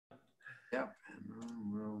Yep.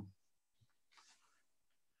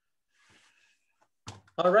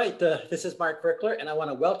 All right, this is Mark Virkler, and I want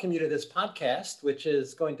to welcome you to this podcast, which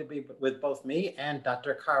is going to be with both me and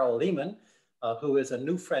Dr. Karl Lehman, who is a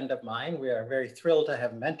new friend of mine. We are very thrilled to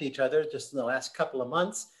have met each other just in the last couple of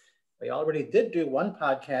months. We already did do one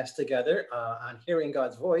podcast together on hearing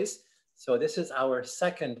God's voice. So this is our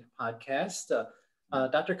second podcast.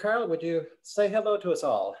 Dr. Karl, would you say hello to us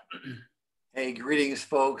all? Hey, greetings,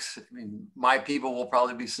 folks. I mean, my people will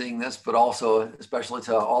probably be seeing this, but also especially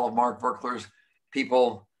to all of Mark Virkler's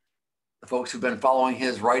people, the folks who've been following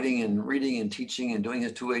his writing and reading and teaching and doing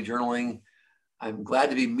his two-way journaling. I'm glad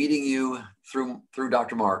to be meeting you through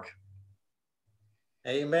Dr. Mark.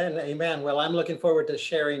 Amen, amen. Well, I'm looking forward to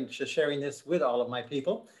sharing this with all of my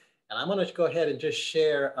people. And I'm going to go ahead and just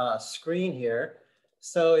share a screen here.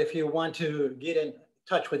 So if you want to get in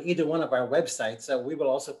touch with either one of our websites, we will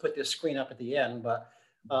also put this screen up at the end, but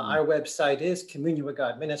our website is Communion with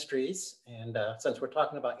God Ministries. And since we're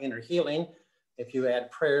talking about inner healing, if you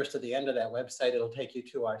add prayers to the end of that website, it'll take you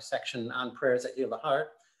to our section on prayers that heal the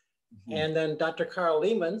heart. And then Dr. Karl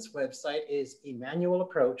Lehman's website is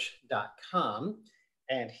ImmanuelApproach.com.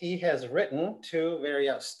 And he has written two very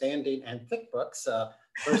outstanding and thick books.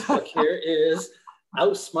 First book here is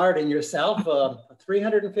Outsmarting Yourself,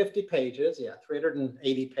 350 pages,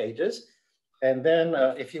 380 pages. And then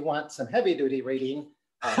if you want some heavy duty reading,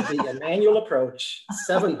 the Immanuel Approach,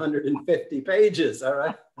 750 pages, all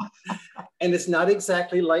right? And it's not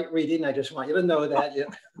exactly light reading. I just want you to know that.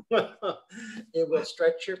 It will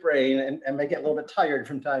stretch your brain and make it a little bit tired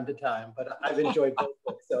from time to time, but I've enjoyed both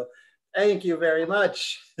books. So thank you very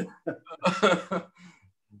much.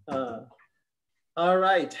 All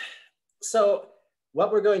right. So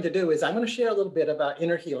what we're going to do is I'm going to share a little bit about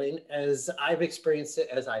inner healing as I've experienced it,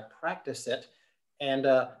 as I practice it. And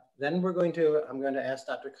then I'm going to ask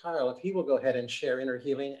Dr. Karl if he will go ahead and share inner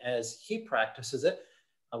healing as he practices it.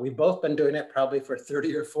 We've both been doing it probably for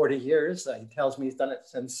 30 or 40 years. He tells me he's done it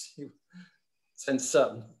since he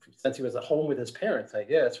was at home with his parents, I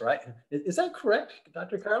guess, right? Is that correct,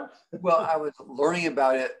 Dr. Karl? Well, I was learning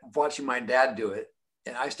about it, watching my dad do it,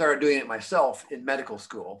 and I started doing it myself in medical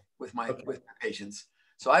school with my patients.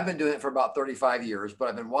 So I've been doing it for about 35 years, but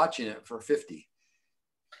I've been watching it for 50.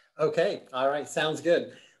 Okay, all right, sounds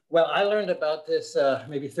good. Well, I learned about this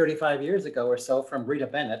maybe 35 years ago or so from Rita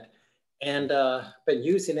Bennett, and been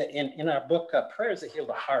using it in our book, Prayers That Heal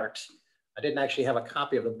the Heart. I didn't actually have a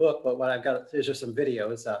copy of the book, but what I've got, these are some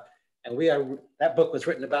videos. And that book was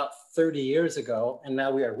written about 30 years ago, and now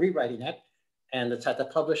we are rewriting it. And it's at the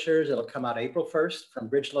publishers. It'll come out April 1st from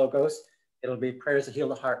Bridge Logos. It'll be Prayers That Heal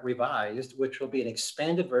the Heart Revised, which will be an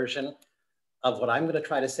expanded version of what I'm going to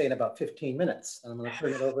try to say in about 15 minutes. And I'm going to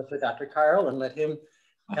turn it over to Dr. Karl and let him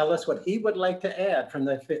tell us what he would like to add from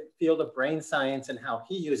the field of brain science and how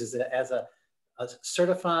he uses it as a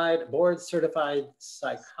board-certified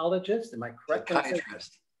psychologist. Am I correct?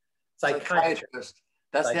 Psychiatrist.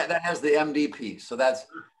 That has the MD piece. So that's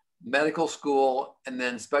medical school and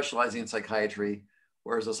then specializing in psychiatry,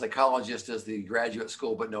 whereas a psychologist is the graduate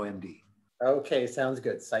school, but no MD. Okay, sounds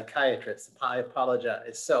good. Psychiatrist. I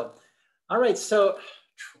apologize. So, all right. So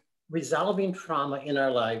resolving trauma in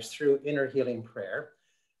our lives through inner healing prayer.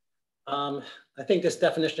 I think this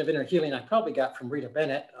definition of inner healing I probably got from Rita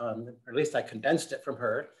Bennett, or at least I condensed it from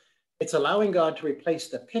her. It's allowing God to replace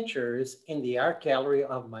the pictures in the art gallery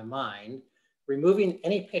of my mind, removing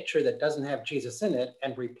any picture that doesn't have Jesus in it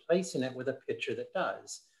and replacing it with a picture that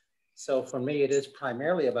does. So for me, it is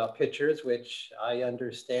primarily about pictures, which I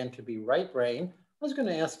understand to be right brain. I was going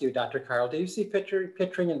to ask you, Dr. Karl, do you see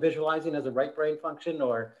picturing and visualizing as a right brain function,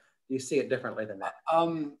 or do you see it differently than that?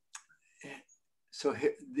 So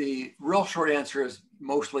the real short answer is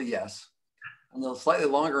mostly yes. And the slightly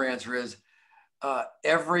longer answer is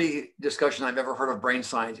every discussion I've ever heard of brain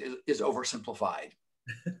science is oversimplified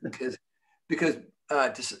because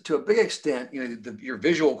to a big extent, your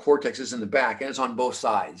visual cortex is in the back and it's on both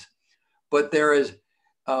sides, but there is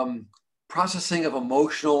processing of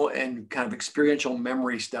emotional and kind of experiential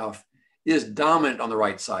memory stuff is dominant on the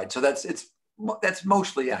right side. So that's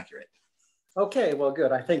mostly accurate. Okay, well,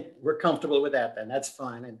 good. I think we're comfortable with that then. That's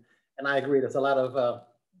fine. And I agree. There's a lot of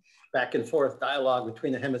back and forth dialogue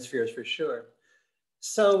between the hemispheres for sure.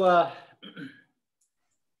 So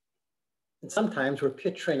and sometimes we're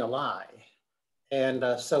picturing a lie. And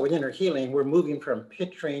so in inner healing, we're moving from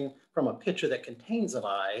a picture that contains a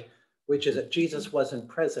lie, which is that Jesus wasn't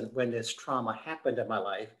present when this trauma happened in my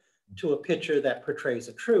life, to a picture that portrays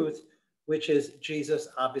the truth, which is Jesus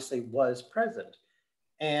obviously was present.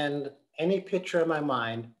 And any picture in my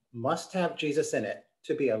mind must have Jesus in it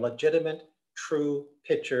to be a legitimate true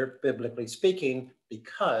picture, biblically speaking,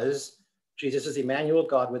 because Jesus is Immanuel,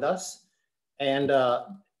 God with us. And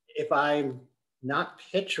if I'm not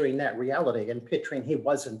picturing that reality and picturing he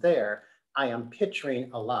wasn't there, I am picturing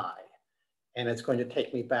a lie. And it's going to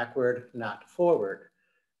take me backward, not forward.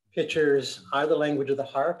 Pictures are the language of the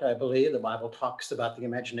heart, I believe. The Bible talks about the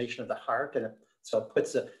imagination of the heart, and so it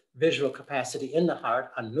puts a visual capacity in the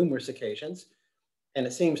heart on numerous occasions. And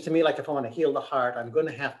it seems to me like if I want to heal the heart, I'm going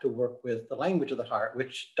to have to work with the language of the heart,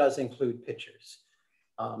 which does include pictures.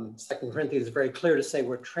 2 Corinthians is very clear to say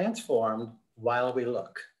we're transformed while we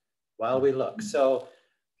look, So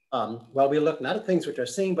while we look not at things which are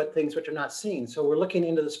seen, but things which are not seen. So we're looking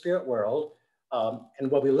into the spirit world.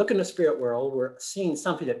 And while we look in the spirit world, we're seeing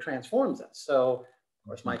something that transforms us. So, of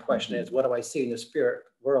course, my question is, what do I see in the spirit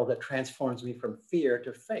world that transforms me from fear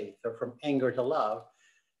to faith or from anger to love?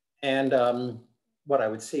 And what I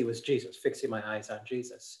would see was Jesus, fixing my eyes on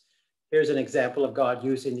Jesus. Here's an example of God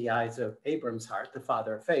using the eyes of Abram's heart, the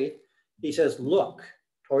father of faith. He says, look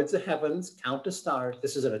towards the heavens, count the stars.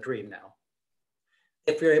 This isn't a dream now.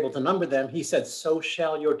 If you're able to number them, he said, so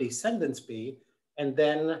shall your descendants be. And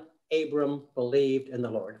then Abram believed in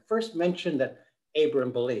the Lord. First mentioned that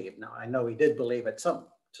Abram believed. Now, I know he did believe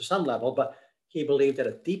to some level, but he believed at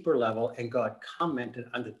a deeper level, and God commented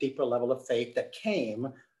on the deeper level of faith that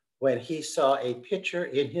came when he saw a picture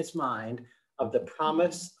in his mind of the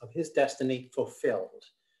promise of his destiny fulfilled.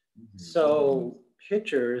 So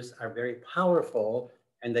pictures are very powerful,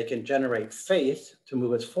 and they can generate faith to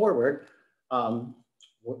move us forward.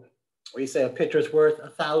 We say a picture is worth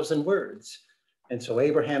 1,000 words. And so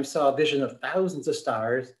Abraham saw a vision of thousands of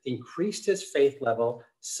stars, increased his faith level,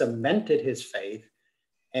 cemented his faith.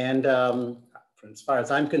 And as far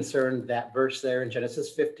as I'm concerned, that verse there in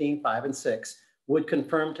Genesis 15, 5 and 6 would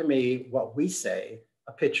confirm to me what we say,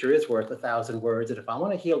 a picture is worth 1,000 words. And if I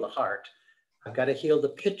want to heal the heart, I've got to heal the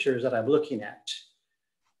pictures that I'm looking at.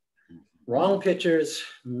 Wrong pictures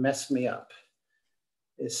mess me up.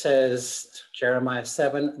 It says, Jeremiah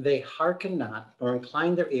 7, they hearken not, nor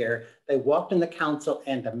incline their ear. They walked in the counsel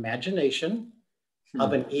and imagination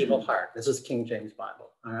of an evil heart. This is King James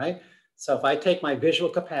Bible, all right? So if I take my visual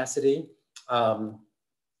capacity and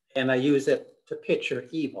I use it to picture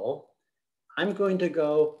evil, I'm going to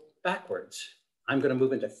go backwards. I'm going to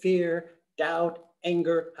move into fear, doubt,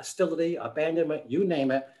 anger, hostility, abandonment, you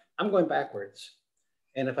name it. I'm going backwards.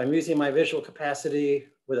 And if I'm using my visual capacity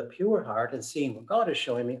with a pure heart and seeing what God is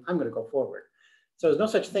showing me, I'm going to go forward. So there's no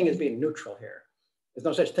such thing as being neutral here. There's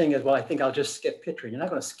no such thing as, well, I think I'll just skip picturing. You're not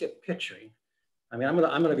going to skip picturing. I mean,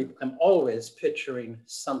 I'm always picturing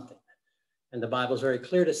something. And the Bible is very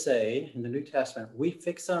clear to say in the New Testament, we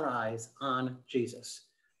fix our eyes on Jesus.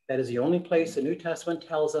 That is the only place the New Testament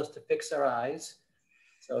tells us to fix our eyes.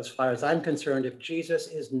 So as far as I'm concerned, if Jesus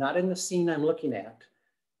is not in the scene I'm looking at,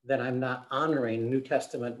 then I'm not honoring New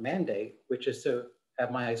Testament mandate, which is to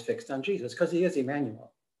have my eyes fixed on Jesus, because he is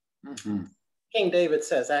Immanuel. King David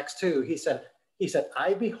says, Acts 2, he said,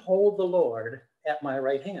 I behold the Lord at my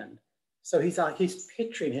right hand. So he's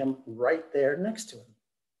picturing him right there next to him.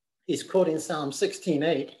 He's quoting Psalm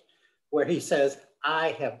 16:8, where he says,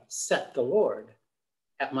 I have set the Lord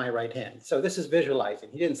at my right hand. So this is visualizing.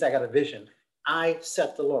 He didn't say I got a vision. I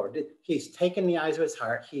set the Lord. He's taken the eyes of his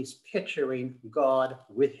heart. He's picturing God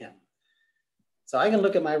with him. So I can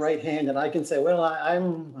look at my right hand and I can say, well,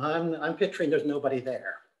 I'm picturing there's nobody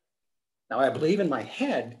there. Now I believe in my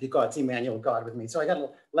head that God's Immanuel, God with me. So I got a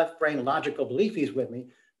left brain logical belief he's with me,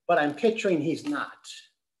 but I'm picturing he's not.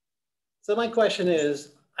 So my question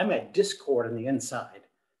is, I'm at discord on the inside.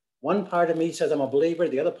 One part of me says I'm a believer.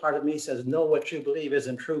 The other part of me says, no, what you believe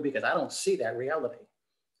isn't true because I don't see that reality.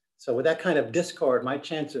 So with that kind of discord, my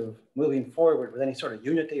chance of moving forward with any sort of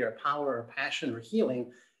unity or power or passion or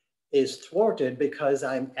healing is thwarted because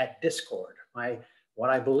I'm at discord. What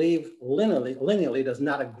I believe linearly does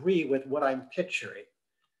not agree with what I'm picturing.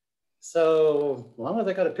 So as long as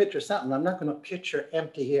I got to picture something, I'm not going to picture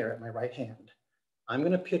empty air at my right hand. I'm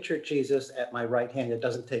going to picture Jesus at my right hand. It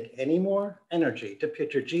doesn't take any more energy to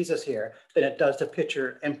picture Jesus here than it does to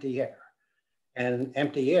picture empty air. And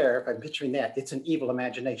empty air, if I'm picturing that, it's an evil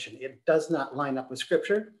imagination. It does not line up with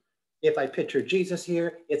scripture. If I picture Jesus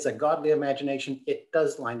here, it's a godly imagination. It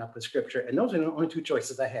does line up with scripture. And those are the only two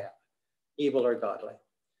choices I have, evil or godly.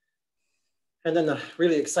 And then the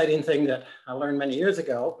really exciting thing that I learned many years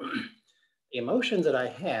ago, the emotions that I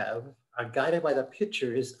have are guided by the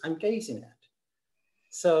pictures I'm gazing at.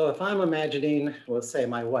 So if I'm imagining, let's say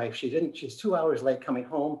my wife, she's 2 hours late coming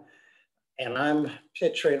home, and I'm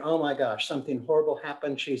picturing, oh my gosh, something horrible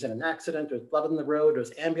happened. She's in an accident, there's blood on the road,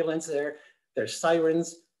 there's ambulance there, there's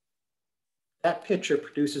sirens. that picture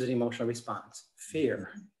produces an emotional response: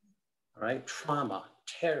 fear, all right, trauma,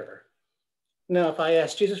 terror. Now, if I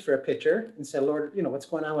ask Jesus for a picture and say, Lord, what's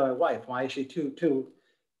going on with my wife? Why is she two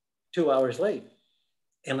hours late?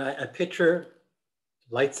 And a picture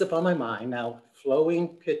lights up on my mind. Now, flowing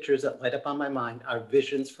pictures that light up on my mind are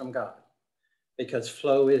visions from God, because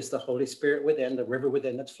flow is the Holy Spirit within, the river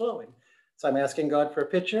within that's flowing. So I'm asking God for a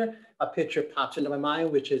picture pops into my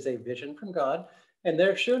mind, which is a vision from God. And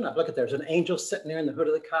there, sure enough, look there's an angel sitting there in the hood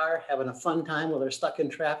of the car, having a fun time while they're stuck in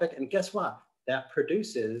traffic. And guess what? That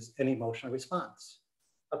produces an emotional response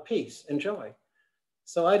of peace and joy.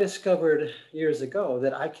 So I discovered years ago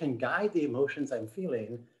that I can guide the emotions I'm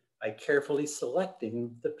feeling by carefully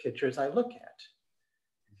selecting the pictures I look at.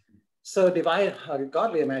 So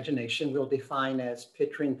godly imagination we'll define as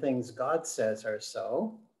picturing things God says are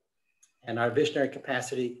so. And our visionary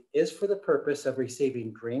capacity is for the purpose of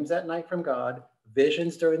receiving dreams at night from God,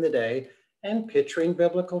 visions during the day, and picturing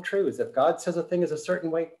biblical truths. If God says a thing is a certain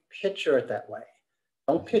way, picture it that way.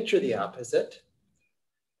 Don't picture the opposite.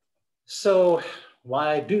 So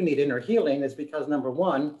why I do need inner healing is because, number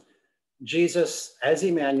one, Jesus, as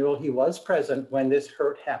Immanuel, he was present when this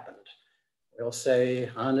hurt happened. We'll say,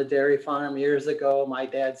 on the dairy farm years ago, my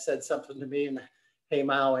dad said something to me in the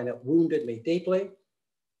haymow, and it wounded me deeply.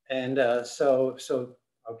 And I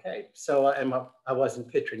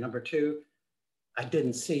wasn't picturing. Number two, I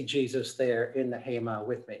didn't see Jesus there in the haymow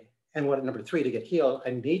with me. And number three, to get healed, I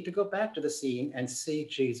need to go back to the scene and see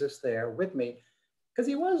Jesus there with me, because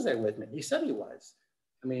he was there with me. He said he was.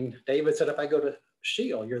 I mean, David said, if I go to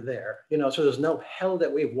Sheol, you're there. So there's no hell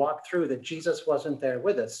that we've walked through that Jesus wasn't there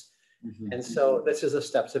with us. Mm-hmm. And so this is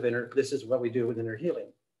this is what we do with inner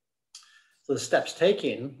healing. So the steps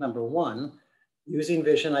taken, number one, using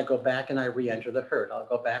vision, I go back and I re-enter the herd. I'll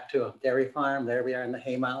go back to a dairy farm. There we are in the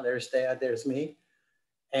haymow. There's Dad, there's me.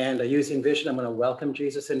 And using vision, I'm going to welcome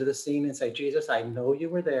Jesus into the scene and say, Jesus, I know you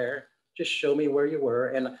were there. Just show me where you were.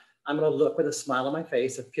 And I'm going to look with a smile on my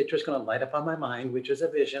face. A picture's going to light up on my mind, which is a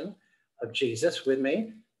vision of Jesus with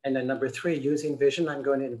me. And then number three, using vision, I'm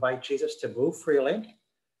going to invite Jesus to move freely.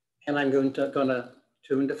 And I'm going to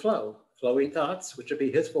tune to flow. Flowing thoughts, which will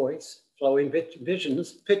be his voice. Flowing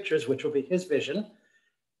visions, pictures, which will be his vision.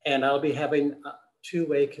 And I'll be having a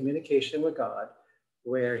two-way communication with God,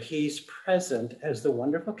 where he's present as the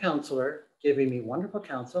wonderful counselor, giving me wonderful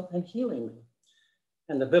counsel and healing me.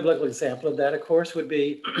 And the biblical example of that, of course, would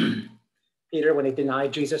be Peter when he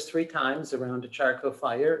denied Jesus 3 times around a charcoal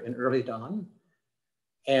fire in early dawn,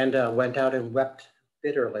 and went out and wept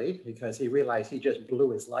bitterly because he realized he just blew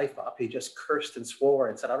his life up. He just cursed and swore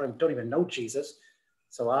and said, I don't even know Jesus.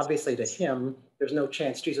 So obviously to him, there's no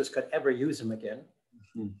chance Jesus could ever use him again.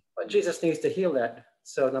 Mm-hmm. But Jesus needs to heal that.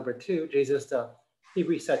 So number two, Jesus, he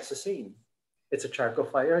resets the scene. It's a charcoal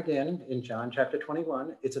fire again in John chapter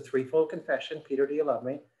 21. It's a threefold confession. Peter, do you love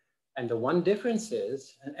me? And the one difference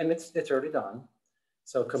is, and it's early dawn,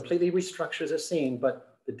 so completely restructures the scene.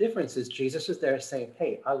 But the difference is Jesus is there saying,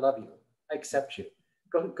 hey, I love you. I accept you.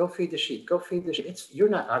 Go feed the sheep. Go feed the sheep. You're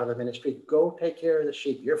not out of the ministry. Go take care of the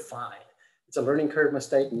sheep. You're fine. It's a learning curve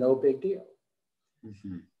mistake, no big deal.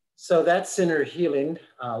 Mm-hmm. So that's inner healing,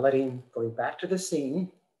 going back to the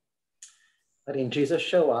scene, letting Jesus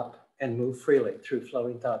show up and move freely through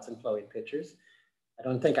flowing thoughts and flowing pictures. I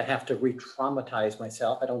don't think I have to re-traumatize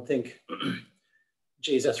myself. I don't think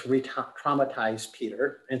Jesus re-traumatized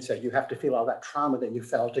Peter and said, you have to feel all that trauma that you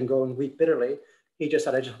felt and go and weep bitterly. He just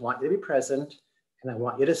said, I just want you to be present, and I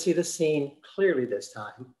want you to see the scene clearly this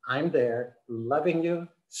time. I'm there, loving you,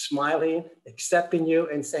 smiling, accepting you,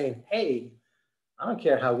 and saying, hey, I don't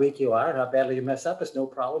care how weak you are, how badly you mess up, it's no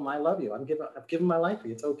problem. I love you. I've given my life for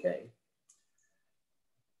you. It's okay.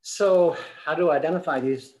 So how do I identify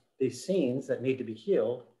these scenes that need to be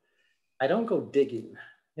healed? I don't go digging,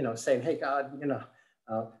 saying, hey, God,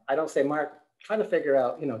 I don't say, Mark, try to figure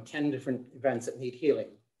out, 10 different events that need healing.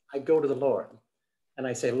 I go to the Lord and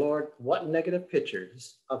I say, Lord, what negative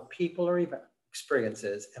pictures of people or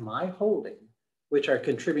experiences am I holding which are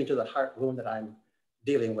contributing to the heart wound that I'm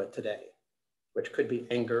dealing with today, which could be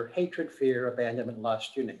anger, hatred, fear, abandonment,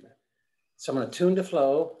 lust, you name it. So I'm going to tune to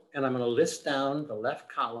flow, and I'm going to list down the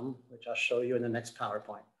left column, which I'll show you in the next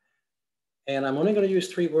PowerPoint. And I'm only going to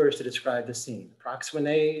use 3 words to describe the scene. Approximate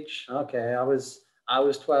age, okay, I was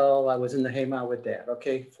 12, I was in the haymow with Dad,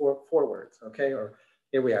 okay, 4 words, okay, or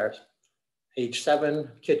here we are, age 7,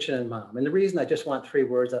 kitchen and mom. And the reason I just want 3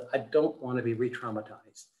 words, I don't want to be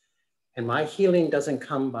re-traumatized. And my healing doesn't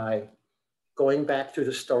come by going back through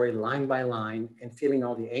the story line by line and feeling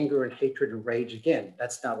all the anger and hatred and rage again.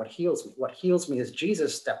 That's not what heals me. What heals me is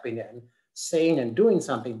Jesus stepping in, saying and doing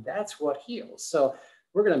something. That's what heals. So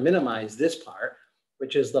we're going to minimize this part,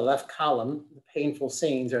 which is the left column, the painful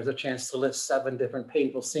scenes. There's a chance to list 7 different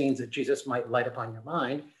painful scenes that Jesus might light upon your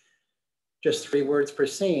mind. Just 3 words per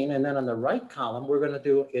scene. And then on the right column, we're going to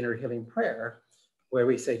do inner healing prayer, where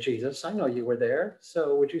we say, Jesus, I know you were there.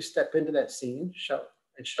 So would you step into that scene,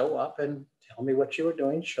 show up and tell me what you were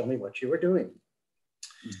doing, show me what you were doing.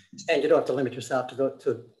 And you don't have to limit yourself to go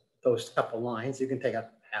to those couple lines. You can take a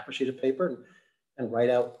half a sheet of paper and write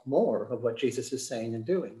out more of what Jesus is saying and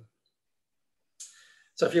doing.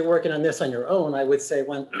 So if you're working on this on your own, I would say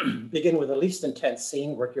begin with the least intense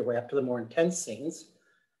scene, work your way up to the more intense scenes.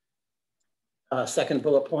 Second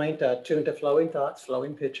bullet point, tune to flowing thoughts,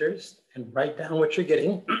 flowing pictures, and write down what you're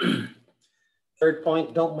getting. Third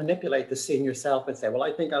point, don't manipulate the scene yourself and say, well,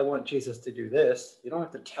 I think I want Jesus to do this. You don't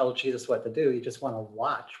have to tell Jesus what to do. You just want to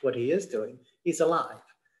watch what he is doing. He's alive.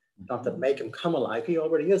 You don't have to make him come alive. He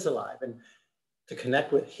already is alive. And to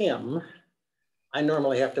connect with him, I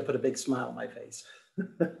normally have to put a big smile on my face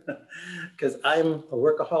because I'm a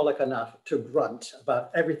workaholic enough to grunt about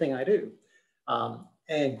everything I do.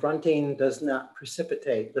 And grunting does not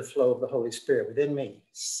precipitate the flow of the Holy Spirit within me.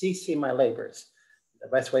 Ceasing my labors. The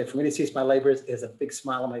best way for me to cease my labors is a big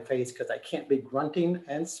smile on my face because I can't be grunting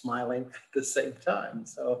and smiling at the same time.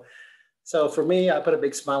 So for me, I put a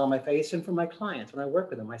big smile on my face. And for my clients, when I work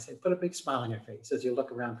with them, I say, put a big smile on your face as you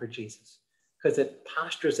look around for Jesus, because it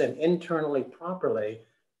postures them internally properly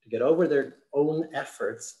to get over their own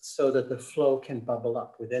efforts so that the flow can bubble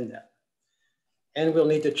up within them. And we'll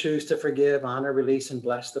need to choose to forgive, honor, release, and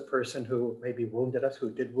bless the person who maybe wounded us, who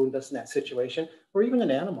did wound us in that situation, or even an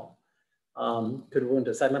animal could wound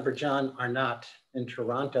us. I remember John Arnott in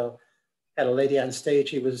Toronto had a lady on stage.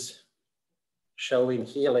 He was showing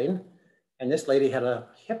healing. And this lady had a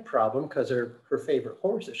hip problem because her favorite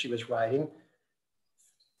horse that she was riding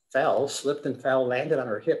slipped and fell, landed on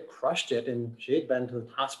her hip, crushed it. And she had been to the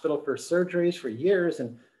hospital for surgeries for years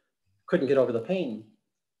and couldn't get over the pain.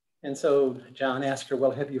 And so John asked her,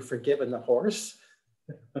 well, have you forgiven the horse?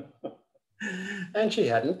 And she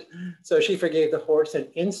hadn't. So she forgave the horse, and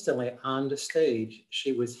instantly on the stage,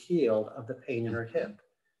 she was healed of the pain in her hip.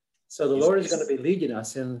 So the Lord is going to be leading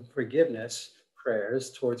us in forgiveness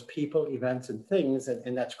prayers towards people, events, and things.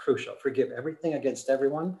 And that's crucial. Forgive everything against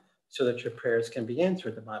everyone so that your prayers can be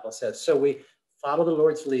answered, the Bible says. So we follow the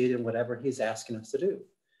Lord's lead in whatever he's asking us to do.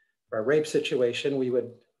 For a rape situation, we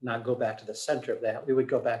would not go back to the center of that. We would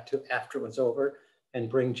go back to after it was over and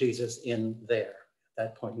bring Jesus in there at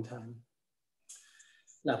that point in time.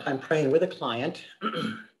 Now, if I'm praying with a client,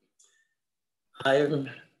 I'm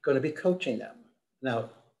going to be coaching them.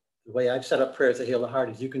 Now, the way I've set up prayers that heal the heart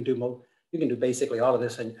is you can do basically all of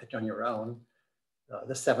this on your own.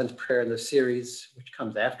 The 7th prayer in the series, which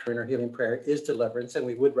comes after inner healing prayer, is deliverance, and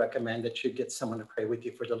we would recommend that you get someone to pray with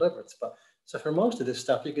you for deliverance. But so for most of this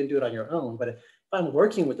stuff, you can do it on your own. But if I'm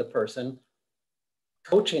working with the person,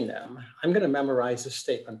 coaching them, I'm going to memorize the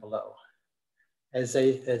statement below. As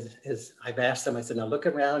I've asked them, I said, now look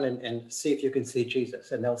around and see if you can see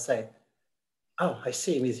Jesus. And they'll say, oh, I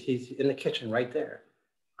see him. He's in the kitchen right there.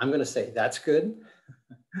 I'm going to say, that's good.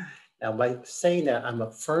 Now, by saying that, I'm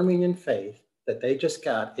affirming in faith that they just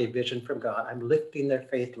got a vision from God. I'm lifting their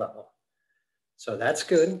faith level. So that's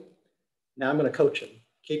good. Now I'm going to coach them.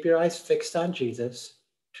 Keep your eyes fixed on Jesus,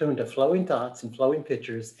 tune to flowing thoughts and flowing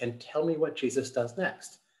pictures, and tell me what Jesus does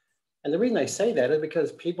next. And the reason I say that is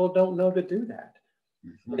because people don't know to do that.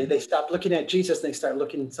 Mm-hmm. They stop looking at Jesus and they start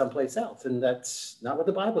looking someplace else. And that's not what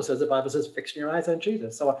the Bible says. The Bible says, fix your eyes on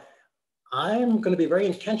Jesus. So I'm going to be very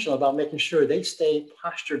intentional about making sure they stay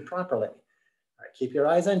postured properly. All right, keep your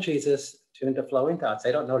eyes on Jesus, tune to flowing thoughts.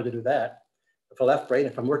 They don't know to do that. If I'm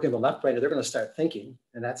working with a left brainer, they're going to start thinking.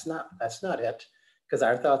 And that's not it, because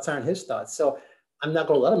our thoughts aren't his thoughts. So I'm not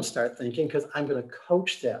going to let them start thinking, because I'm going to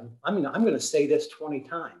coach them. I'm going to say this 20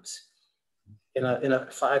 times in a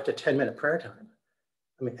 5 to 10 minute prayer time.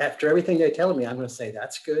 I mean, after everything they tell me, I'm going to say,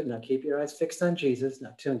 that's good. Now keep your eyes fixed on Jesus.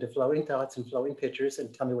 Now tune to flowing thoughts and flowing pictures,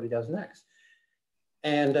 and tell me what he does next.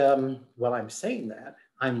 And while I'm saying that,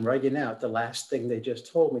 I'm writing out the last thing they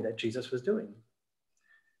just told me that Jesus was doing.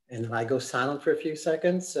 And then I go silent for a few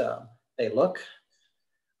seconds. They look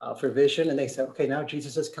for vision, and they say, okay, now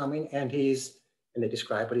Jesus is coming, and they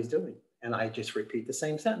describe what he's doing. And I just repeat the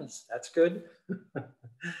same sentence. That's good.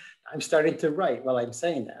 I'm starting to write while I'm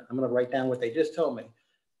saying that. I'm going to write down what they just told me.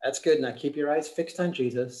 That's good. Now keep your eyes fixed on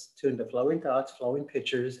Jesus, tune to flowing thoughts, flowing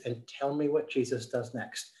pictures, and tell me what Jesus does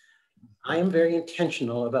next. I am very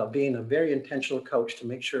intentional about being a very intentional coach to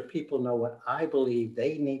make sure people know what I believe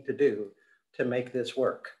they need to do to make this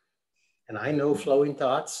work. And I know flowing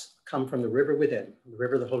thoughts come from the river within, the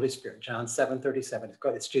river of the Holy Spirit. John 7:37.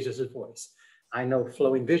 It's Jesus' voice. I know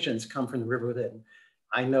flowing visions come from the river within.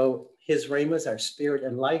 I know his rhemas are spirit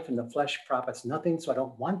and life, and the flesh profits nothing. So I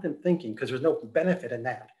don't want them thinking, because there's no benefit in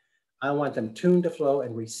that. I want them tuned to flow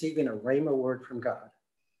and receiving a rhema word from God.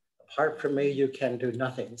 Apart from me, you can do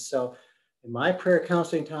nothing. So in my prayer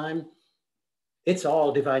counseling time, it's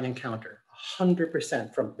all divine encounter,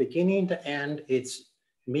 100%. From beginning to end, it's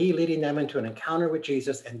me leading them into an encounter with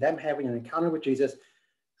Jesus and them having an encounter with Jesus.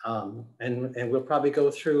 And we'll probably go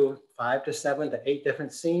through 5 to 7 to 8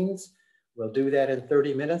 different scenes. We'll do that in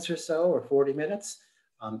 30 minutes or so, or 40 minutes.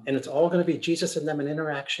 And it's all going to be Jesus and them in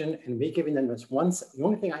interaction, and me giving them this one. The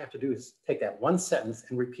only thing I have to do is take that one sentence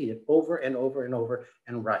and repeat it over and over and over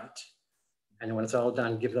and write. And when it's all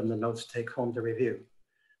done, give them the notes to take home to review.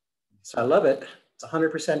 So I love it. It's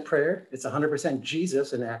 100% prayer. It's 100%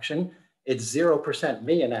 Jesus in action. It's 0%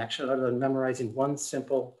 me in action, other than memorizing one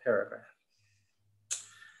simple paragraph.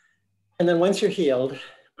 And then once you're healed,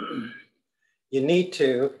 you need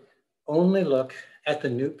to only look at the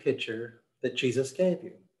new picture that Jesus gave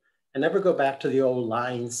you, and never go back to the old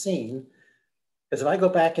lying scene. Because if I go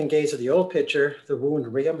back and gaze at the old picture, the wound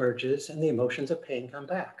reemerges and the emotions of pain come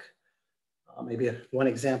back. Maybe one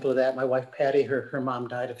example of that, my wife Patty, her mom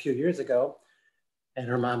died a few years ago, and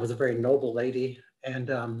her mom was a very noble lady. And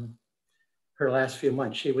her last few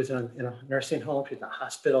months, she was in a nursing home, she was in a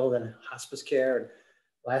hospital, then hospice care. And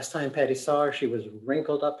last time Patty saw her, she was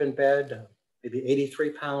wrinkled up in bed, maybe 83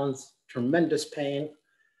 pounds, tremendous pain.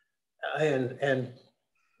 And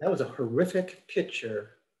that was a horrific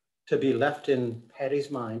picture to be left in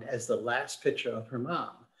Patty's mind as the last picture of her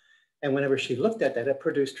mom. And whenever she looked at that, it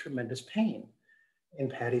produced tremendous pain in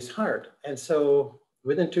Patty's heart. And so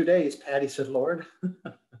within 2 days, Patty said, Lord,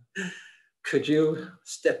 could you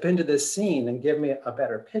step into this scene and give me a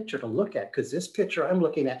better picture to look at? Because this picture I'm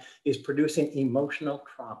looking at is producing emotional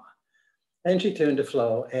trauma. And she tuned to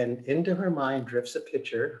flow, and into her mind drifts a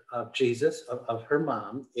picture of Jesus, of her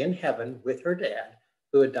mom in heaven with her dad,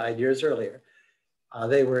 who had died years earlier.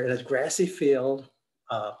 They were in a grassy field,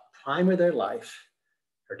 prime of their life.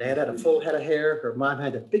 Her dad had a full head of hair. Her mom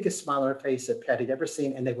had the biggest smile on her face that Patty had ever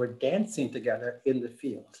seen, and they were dancing together in the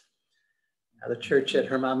field. Now, the church that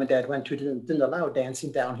her mom and dad went to didn't allow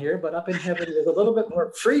dancing down here, but up in heaven, there's a little bit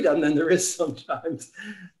more freedom than there is sometimes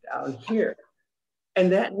down here. And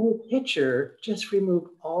that new picture just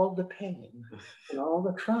removed all the pain and all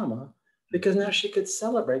the trauma, because now she could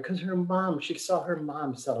celebrate, because she saw her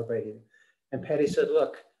mom celebrating. And Patty said,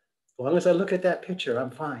 look, as long as I look at that picture, I'm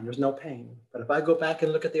fine. There's no pain. But if I go back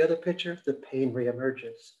and look at the other picture, the pain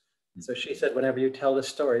reemerges. So she said, whenever you tell this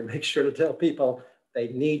story, make sure to tell people they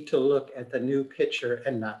need to look at the new picture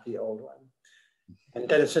and not the old one. And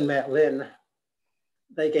Dennis and Matt Lynn,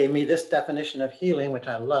 they gave me this definition of healing, which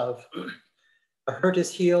I love. A hurt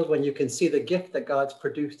is healed when you can see the gift that God's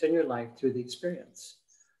produced in your life through the experience.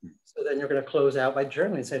 So then you're going to close out by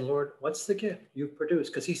journaling and say, Lord, what's the gift you've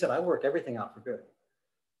produced? Because he said, I work everything out for good.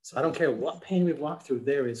 So I don't care what pain we've walked through,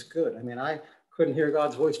 there is good. I mean, I couldn't hear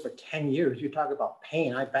God's voice for 10 years. You talk about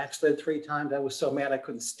pain. I backslid 3 times. I was so mad I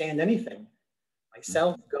couldn't stand anything.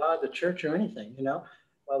 Myself, God, the church, or anything, you know.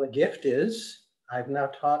 Well, the gift is I've now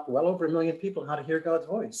taught well over 1 million people how to hear God's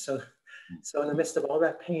voice. So in the midst of all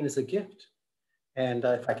that pain is a gift. And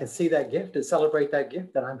if I can see that gift and celebrate that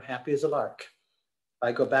gift, then I'm happy as a lark. If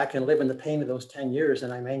I go back and live in the pain of those 10 years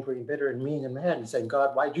and I'm angry and bitter and mean and mad and saying,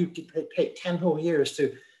 God, why did you take 10 whole years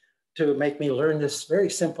to make me learn this very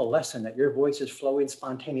simple lesson that your voice is flowing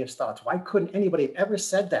spontaneous thoughts? Why couldn't anybody have ever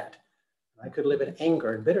said that? I could live in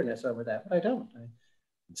anger and bitterness over that, but I don't.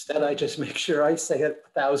 Instead, I just make sure I say it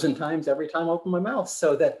 1,000 times every time I open my mouth,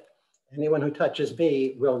 so that anyone who touches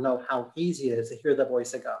me will know how easy it is to hear the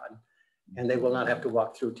voice of God. And they will not have to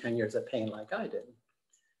walk through 10 years of pain like I did.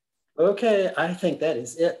 Okay, I think that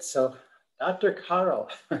is it. So Dr. Karl,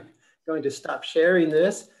 I'm going to stop sharing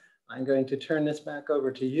this. I'm going to turn this back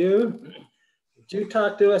over to you. Would you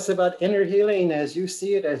talk to us about inner healing as you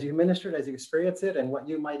see it, as you minister it, as you experience it, and what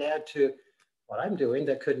you might add to what I'm doing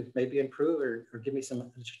that could maybe improve or give me some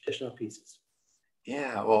additional pieces?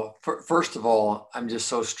 Yeah, well, first of all, I'm just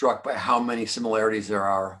so struck by how many similarities there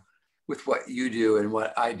are with what you do and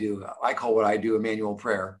what I do. I call what I do Immanuel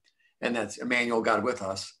prayer, and that's Immanuel, God with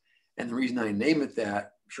us. And the reason I name it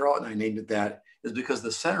that, Charlotte and I named it that, is because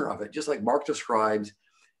the center of it, just like Mark describes,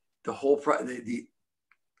 the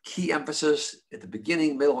key emphasis at the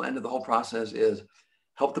beginning, middle, end of the whole process is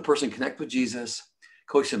help the person connect with Jesus,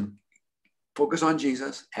 coach them, focus on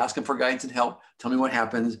Jesus, ask him for guidance and help, tell me what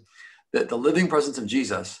happens. That the living presence of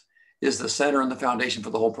Jesus is the center and the foundation for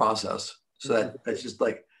the whole process. So that's just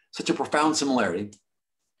like such a profound similarity,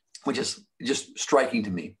 which is just striking to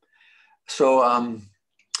me. So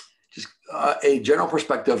just a general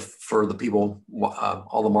perspective for the people,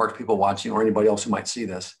 all the marked people watching, or anybody else who might see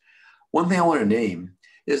this. One thing I want to name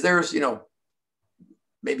is there's,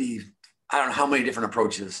 maybe, I don't know how many different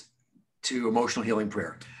approaches to emotional healing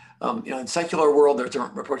prayer. In secular world, there's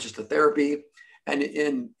different approaches to therapy. And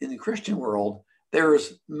in the Christian world,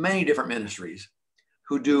 there's many different ministries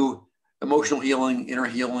who do emotional healing, inner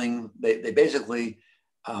healing. They basically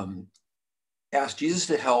ask Jesus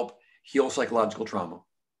to help heal psychological trauma.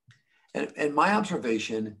 And my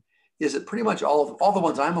observation is that pretty much all the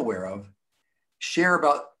ones I'm aware of share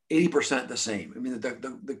about 80% the same. I mean,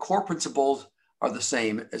 the core principles are the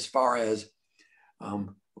same as far as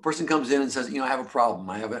a person comes in and says, I have a problem.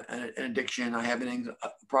 I have an addiction. I have a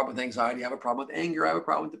problem with anxiety. I have a problem with anger. I have a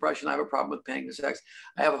problem with depression. I have a problem with panic attacks.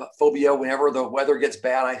 I have a phobia. Whenever the weather gets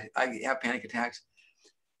bad, I have panic attacks.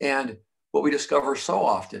 And what we discover so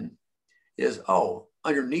often is,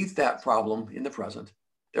 underneath that problem in the present,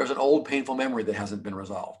 there's an old painful memory that hasn't been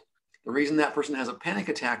resolved. The reason that person has a panic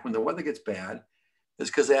attack when the weather gets bad is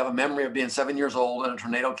because they have a memory of being 7 years old and a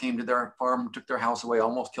tornado came to their farm, took their house away,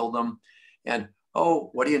 almost killed them. And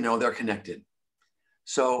what do you know? They're connected.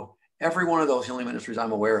 So every one of those healing ministries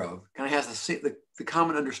I'm aware of kind of has the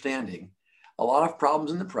common understanding. A lot of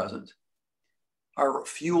problems in the present are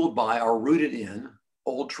rooted in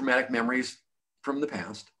old traumatic memories from the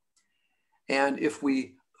past. And if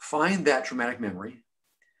we find that traumatic memory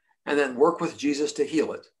and then work with Jesus to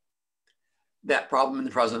heal it, that problem in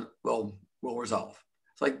the present will resolve.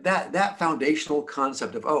 It's like that foundational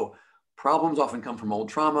concept of, problems often come from old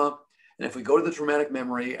trauma. And if we go to the traumatic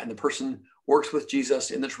memory and the person works with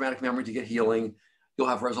Jesus in the traumatic memory to get healing, you'll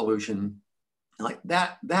have resolution. And like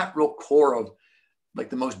that real core of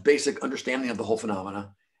like the most basic understanding of the whole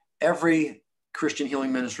phenomena, every Christian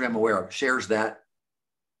healing ministry I'm aware of shares that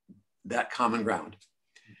common ground.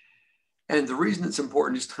 And the reason it's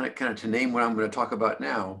important is kind of to name what I'm going to talk about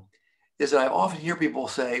now is that I often hear people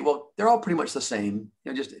say, well, they're all pretty much the same.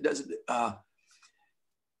 It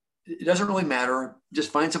doesn't really matter.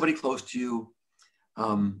 Just find somebody close to you,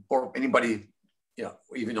 or anybody,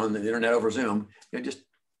 even on the internet over Zoom. Just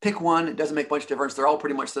pick one. It doesn't make much difference. They're all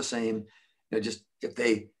pretty much the same. Just if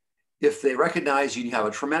they recognize you have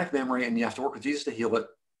a traumatic memory and you have to work with Jesus to heal it,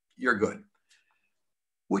 you're good.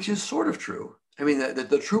 Which is sort of true. I mean,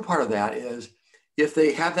 the true part of that is if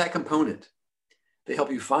they have that component, they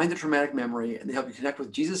help you find the traumatic memory and they help you connect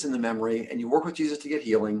with Jesus in the memory, and you work with Jesus to get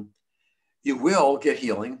healing, you will get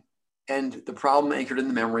healing. And the problem anchored in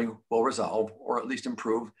the memory will resolve or at least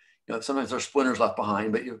improve. Sometimes there's splinters left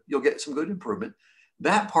behind, but you'll get some good improvement.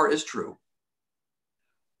 That part is true.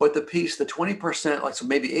 But the piece, the 20%, so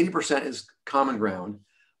maybe 80% is common ground,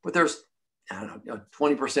 but there's, 20%,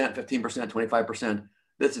 15%, 25%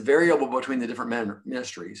 that's variable between the different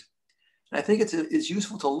ministries. And I think it's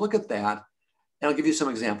useful to look at that, and I'll give you some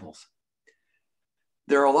examples.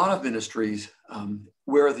 There are a lot of ministries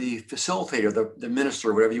where the facilitator, the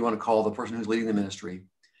minister, whatever you want to call the person who's leading the ministry,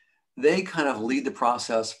 they kind of lead the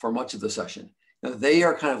process for much of the session. They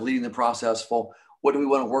are kind of leading the process for what do we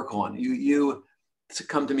want to work on. You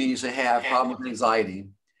come to me and you say, hey, I have a problem with anxiety.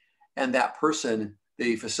 And that person,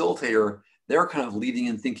 the facilitator, they're kind of leading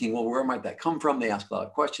and thinking, well, where might that come from? They ask a lot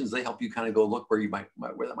of questions. They help you kind of go look where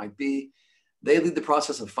that might be. They lead the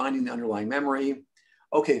process of finding the underlying memory.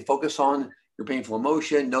 Okay, focus on your painful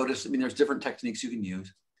emotion. Notice, there's different techniques you can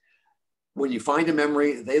use. When you find a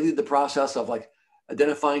memory, they lead the process of like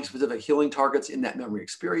identifying specific healing targets in that memory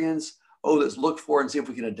experience. Let's look for and see if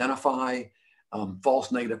we can identify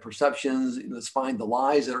false negative perceptions. Let's find the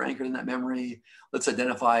lies that are anchored in that memory. Let's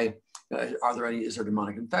identify, is there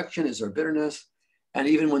demonic infection? Is there bitterness? And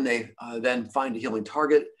even when they then find a healing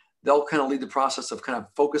target, they'll kind of lead the process of kind of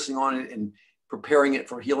focusing on it and preparing it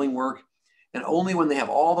for healing work. And only when they have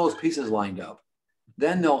all those pieces lined up,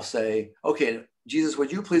 then they'll say, okay, Jesus,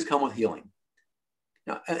 would you please come with healing?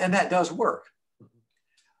 Now, and that does work.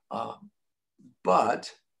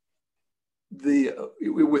 But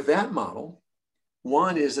with that model,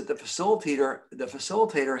 one is that the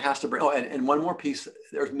facilitator has to bring, and one more piece,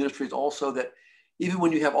 there's ministries also that even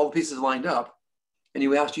when you have all the pieces lined up and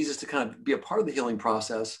you ask Jesus to kind of be a part of the healing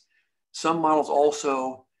process, some models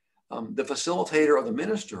also, the facilitator or the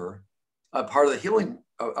minister, a part of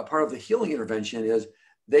the healing intervention is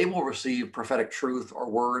they will receive prophetic truth or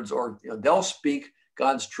words, or they'll speak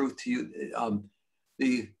God's truth to you.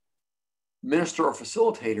 The minister or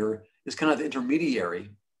facilitator is kind of the intermediary,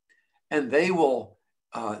 and they will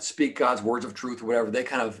speak God's words of truth or whatever. They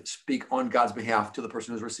kind of speak on God's behalf to the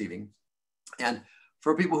person who's receiving. And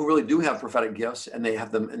for people who really do have prophetic gifts and they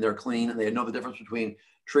have them and they're clean and they know the difference between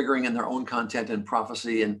triggering in their own content and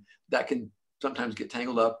prophecy, and that can sometimes get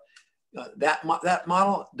tangled up, That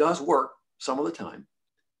model does work some of the time,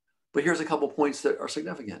 but here's a couple points that are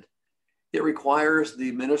significant. It requires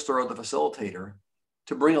the minister or the facilitator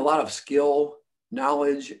to bring a lot of skill,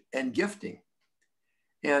 knowledge, and gifting.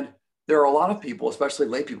 And there are a lot of people, especially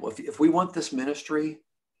lay people, if we want this ministry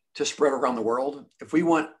to spread around the world, if we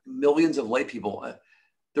want millions of lay people,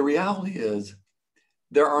 the reality is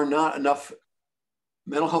there are not enough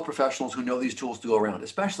mental health professionals who know these tools to go around.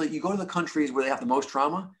 Especially you go to the countries where they have the most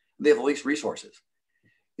trauma, they have the least resources.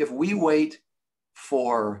 If we wait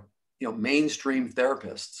for mainstream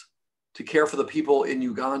therapists to care for the people in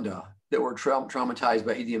Uganda that were traumatized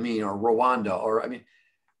by Idi Amin or Rwanda,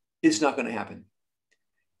 it's not going to happen.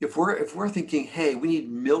 If we're thinking, hey, we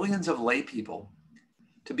need millions of lay people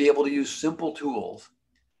to be able to use simple tools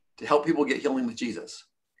to help people get healing with Jesus.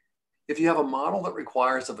 If you have a model that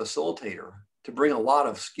requires a facilitator to bring a lot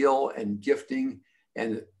of skill and gifting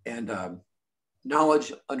and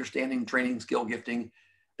knowledge, understanding, training, skill, gifting,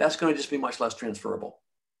 that's going to just be much less transferable.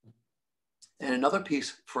 And another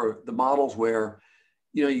piece for the models where,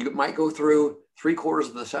 you might go through 3/4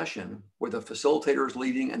 of the session where the facilitator is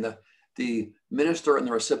leading and the minister and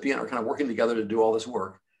the recipient are kind of working together to do all this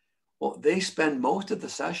work. Well, they spend most of the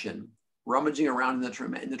session rummaging around in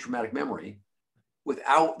the traumatic memory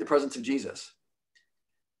without the presence of Jesus.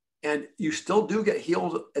 And you still do get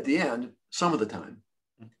healed at the end some of the time.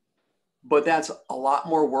 But that's a lot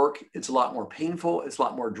more work. It's a lot more painful. It's a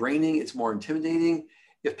lot more draining. It's more intimidating.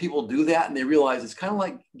 If people do that and they realize it's kind of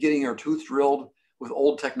like getting your tooth drilled with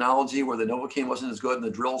old technology where the Novocaine wasn't as good and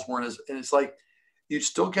the drills weren't and it's like you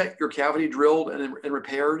still get your cavity drilled and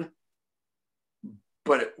repaired,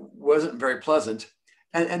 but it wasn't very pleasant.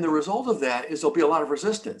 And the result of that is there'll be a lot of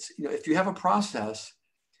resistance. If you have a process,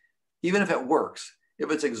 even if it works,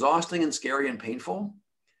 if it's exhausting and scary and painful,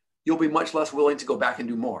 you'll be much less willing to go back and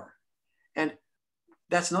do more. And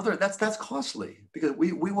that's costly because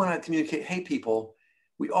we want to communicate, hey, people,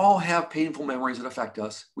 we all have painful memories that affect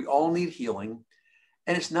us. We all need healing.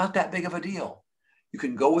 And it's not that big of a deal. You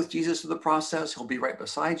can go with Jesus through the process. He'll be right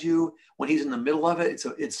beside you. When he's in the middle of it,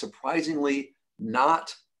 it's surprisingly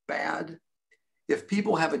not bad. If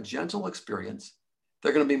people have a gentle experience,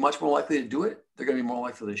 they're going to be much more likely to do it. They're going to be more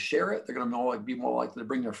likely to share it. They're going to be more likely to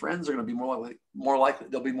bring their friends. They're going to be more likely,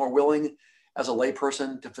 they'll be more willing as a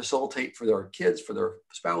layperson to facilitate for their kids, for their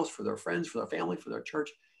spouse, for their friends, for their family, for their church.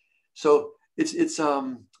 So it's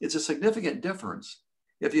a significant difference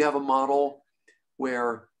if you have a model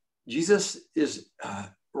where Jesus is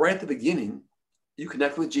right at the beginning, you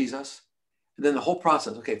connect with Jesus, and then the whole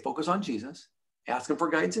process, okay, focus on Jesus, ask him for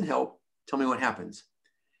guidance and help, tell me what happens.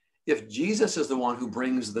 If Jesus is the one who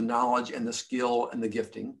brings the knowledge and the skill and the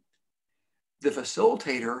gifting, the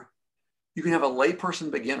facilitator, you can have a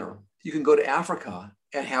layperson beginner. You can go to Africa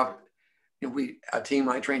and have, a team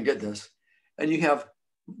I trained did this, and you have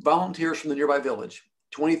volunteers from the nearby village,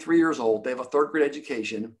 23 years old, they have a 3rd grade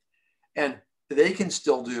education, and they can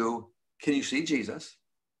still do, can you see Jesus?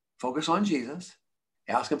 Focus on Jesus,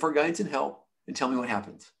 ask him for guidance and help, and tell me what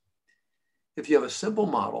happens. If you have a simple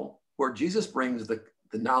model where Jesus brings the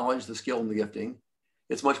knowledge, the skill, and the gifting,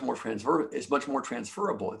 it's much more transferable. It's much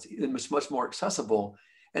more accessible.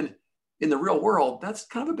 And in the real world, that's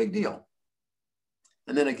kind of a big deal.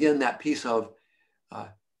 And then again, that piece of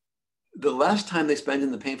the less time they spend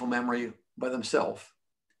in the painful memory by themselves,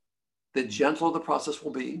 the gentler the process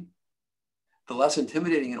will be, the less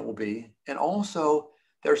intimidating it will be. And also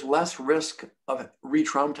there's less risk of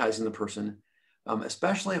re-traumatizing the person,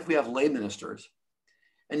 especially if we have lay ministers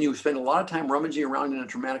and you spend a lot of time rummaging around in a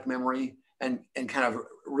traumatic memory and kind of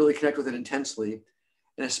really connect with it intensely.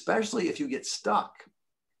 And especially if you get stuck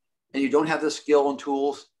and you don't have the skill and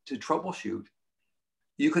tools to troubleshoot,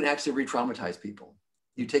 you can actually re-traumatize people.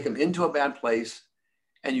 You take them into a bad place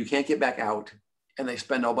and you can't get back out, and they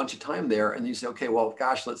spend a bunch of time there, and you say, okay, well,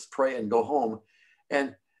 gosh, let's pray and go home.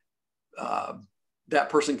 And that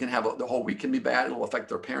person can have the whole week can be bad. It'll affect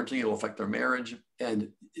their parenting. It'll affect their marriage. And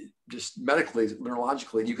just medically,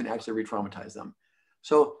 neurologically, you can actually re-traumatize them.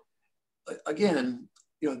 So again,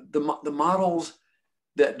 the models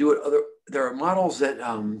that do it, there are models that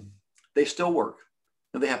they still work.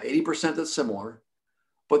 And they have 80% that's similar.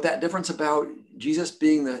 But that difference about Jesus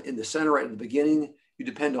being in the center right at the beginning, you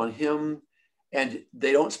depend on him, and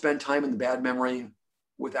they don't spend time in the bad memory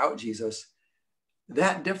without Jesus.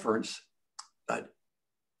 That difference,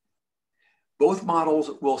 both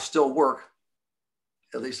models will still work,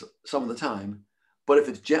 at least some of the time. But if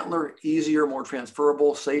it's gentler, easier, more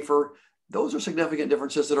transferable, safer, those are significant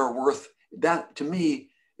differences that are worth that. To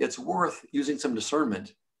me, it's worth using some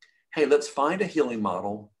discernment. Hey, let's find a healing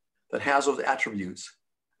model that has those attributes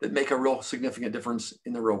that make a real significant difference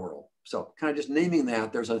in the real world. So kind of just naming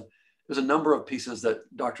that, there's a number of pieces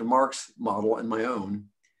that Dr. Mark's model and my own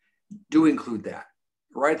do include that.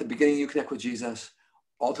 Right at the beginning, you connect with Jesus,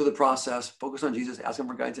 all through the process, focus on Jesus, ask him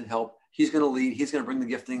for guidance and help. He's going to lead, he's going to bring the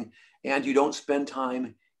gifting, and you don't spend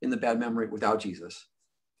time in the bad memory without Jesus.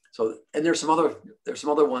 So, and there's some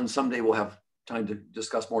other ones. Someday we'll have time to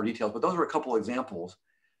discuss more details, but those are a couple examples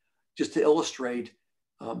just to illustrate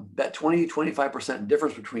that 20-25%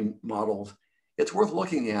 difference between models. It's worth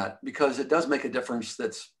looking at because it does make a difference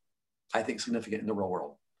that's, I think, significant in the real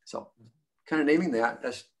world. So kind of naming that,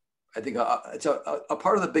 that's, I think it's a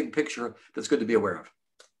part of the big picture that's good to be aware of.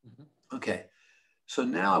 Mm-hmm. Okay, so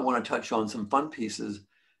now I want to touch on some fun pieces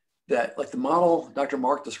that, like the model Dr.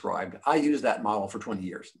 Mark described. I used that model for 20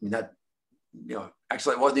 years. I mean, that,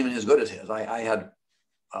 actually it wasn't even as good as his. I had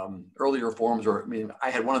earlier forms, I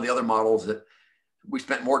had one of the other models that we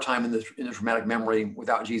spent more time in the traumatic memory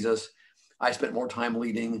without Jesus. I spent more time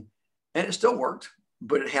leading, and it still worked,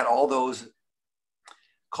 but it had all those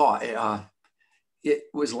it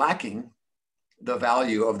was lacking the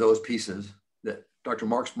value of those pieces that Dr.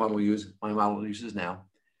 Mark's model used, my model uses now.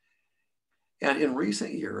 And in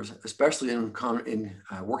recent years, especially in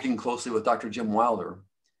working closely with Dr. Jim Wilder,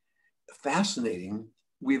 fascinating,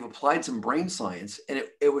 we've applied some brain science. And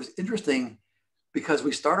it was interesting because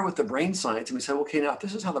we started with the brain science and we said, okay, now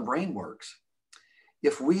this is how the brain works.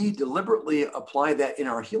 If we deliberately apply that in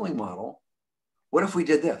our healing model, what if we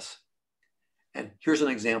did this? And here's an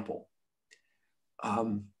example.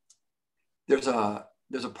 There's a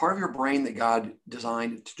part of your brain that God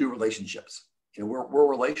designed to do relationships. We're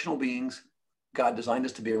relational beings. God designed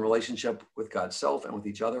us to be in relationship with God's self and with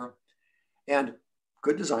each other. And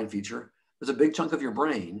good design feature, there's a big chunk of your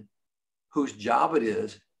brain whose job it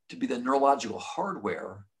is to be the neurological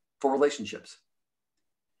hardware for relationships.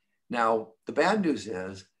 Now, the bad news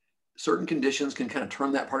is certain conditions can kind of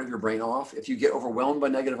turn that part of your brain off. If you get overwhelmed by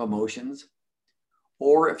negative emotions,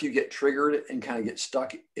 or if you get triggered and kind of get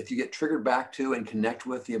stuck, if you get triggered back to and connect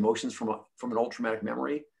with the emotions from an old traumatic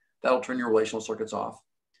memory, that'll turn your relational circuits off.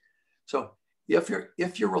 So if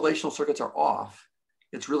your relational circuits are off,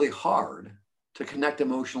 it's really hard to connect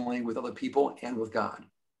emotionally with other people and with God.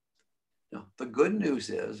 Now, the good news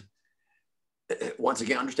is, once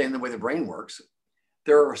again, understanding the way the brain works,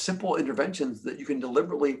 there are simple interventions that you can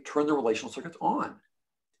deliberately turn the relational circuits on.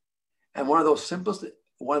 And one of the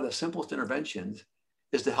simplest interventions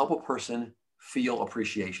is to help a person feel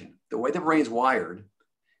appreciation. The way the brain's wired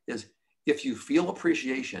is if you feel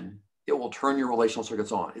appreciation, it will turn your relational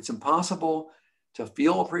circuits on. It's impossible to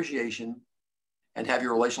feel appreciation and have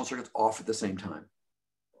your relational circuits off at the same time.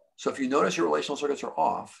 So if you notice your relational circuits are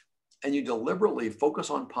off and you deliberately focus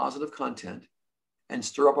on positive content and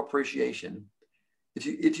stir up appreciation, if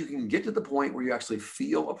you can get to the point where you actually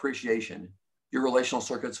feel appreciation, your relational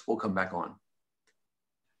circuits will come back on.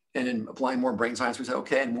 And in applying more brain science, we said,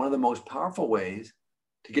 okay, and one of the most powerful ways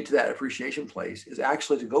to get to that appreciation place is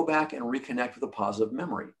actually to go back and reconnect with a positive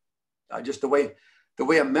memory. Just the way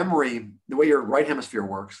your right hemisphere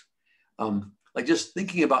works, like just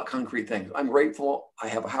thinking about concrete things. I'm grateful I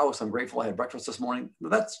have a house. I'm grateful I had breakfast this morning.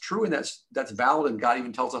 That's true, and that's valid, and God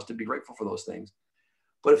even tells us to be grateful for those things.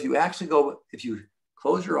 But if you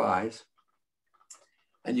close your eyes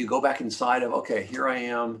and you go back inside of, okay, here I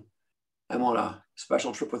am. I'm on a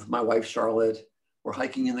special trip with my wife, Charlotte. We're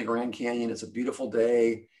hiking in the Grand Canyon. It's a beautiful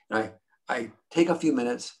day. And I take a few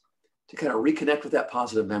minutes to kind of reconnect with that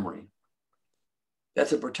positive memory.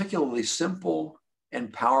 That's a particularly simple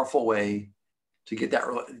and powerful way to get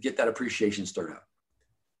that appreciation stirred up.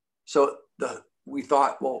 So we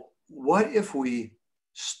thought, well, what if we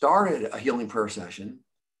started a healing prayer session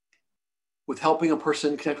with helping a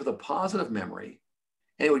person connect with a positive memory,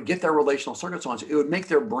 and it would get their relational circuits on. So it would make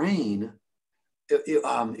their brain,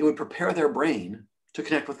 it would prepare their brain to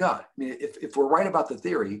connect with God. I mean, if we're right about the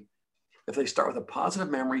theory, if they start with a positive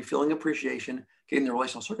memory, feeling appreciation, getting their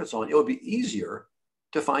relational circuits on, it would be easier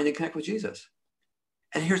to find and connect with Jesus.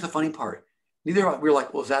 And here's the funny part. Neither of us, we were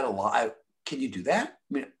like, well, is that a lie? Can you do that?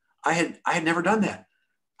 I mean, I had never done that.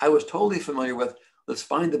 I was totally familiar with, let's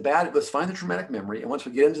find the traumatic memory. And once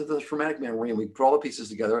we get into the traumatic memory and we put all the pieces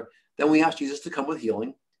together, then we ask Jesus to come with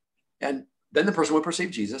healing. And then the person would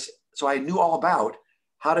perceive Jesus. So I knew all about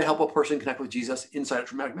how to help a person connect with Jesus inside a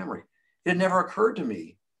traumatic memory. It had never occurred to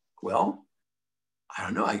me, well, I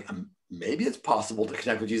don't know, maybe it's possible to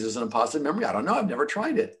connect with Jesus in a positive memory. I don't know, I've never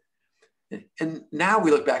tried it. And now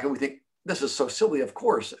we look back and we think, this is so silly, of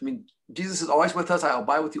course. I mean, Jesus is always with us. I'll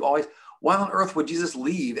abide with you always. Why on earth would Jesus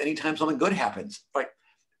leave anytime something good happens? Like,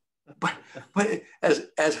 but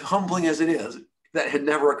as humbling as it is, that had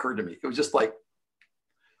never occurred to me. It was just like,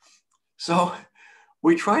 so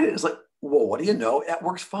We tried it. It's like, well, what do you know? That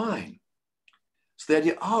works fine. So the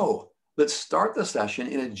idea, oh, let's start the session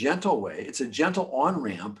in a gentle way. It's a gentle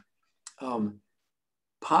on-ramp,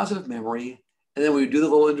 positive memory. And then we do the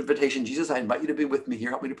little invitation, Jesus, I invite you to be with me here.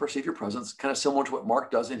 Help me to perceive your presence, kind of similar to what Mark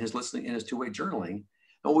does in his listening, in his two-way journaling. And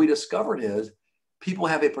what we discovered is people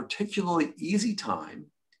have a particularly easy time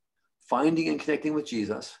finding and connecting with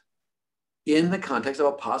Jesus in the context of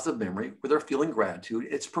a positive memory where they're feeling gratitude.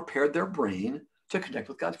 It's prepared their brain to connect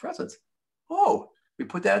with God's presence. Oh, we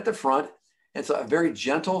put that at the front. It's a very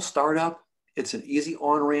gentle startup. It's an easy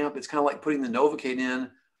on-ramp. It's kind of like putting the Novocaine in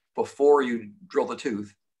before you drill the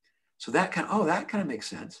tooth. So that kind of makes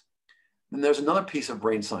sense. And there's another piece of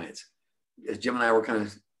brain science. As Jim and I were kind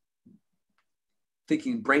of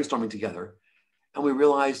brainstorming together, and we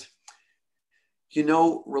realized,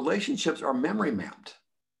 relationships are memory mapped.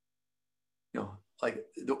 Like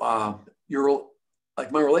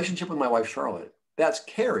my relationship with my wife, Charlotte, that's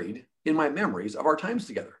carried in my memories of our times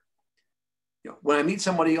together. When I meet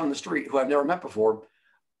somebody on the street who I've never met before,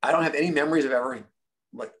 I don't have any memories of ever,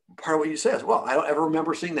 like part of what you say is, well, I don't ever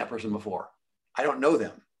remember seeing that person before. I don't know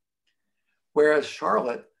them. Whereas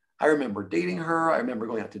Charlotte, I remember dating her. I remember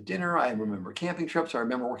going out to dinner. I remember camping trips. I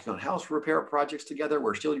remember working on house repair projects together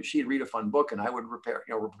where she'd read a fun book and I would repair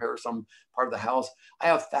some part of the house. I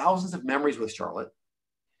have thousands of memories with Charlotte,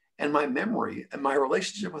 and my memory and my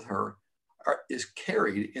relationship with her is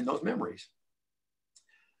carried in those memories.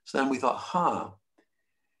 So then we thought,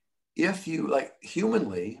 if you like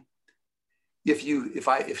humanly,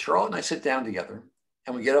 if Charlotte and I sit down together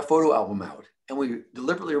and we get a photo album out and we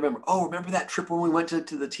deliberately remember that trip when we went to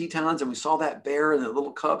the Tetons and we saw that bear and the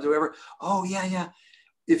little cubs or whatever. Oh yeah.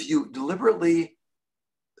 If you deliberately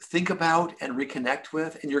think about and reconnect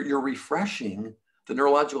with, and you're refreshing the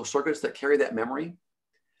neurological circuits that carry that memory.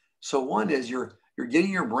 So one is you're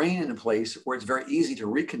getting your brain in a place where it's very easy to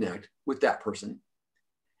reconnect with that person.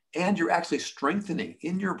 And you're actually strengthening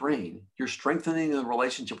in your brain, you're strengthening the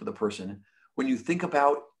relationship with the person when you think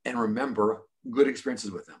about and remember good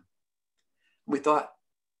experiences with them. We thought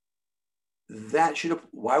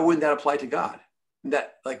why wouldn't that apply to God?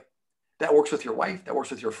 That works with your wife, that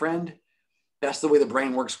works with your friend. That's the way the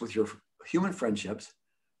brain works with your human friendships.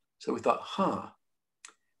 So we thought,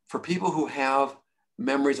 for people who have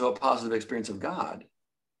memories of a positive experience of God,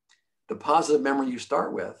 the positive memory you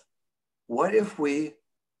start with, what if we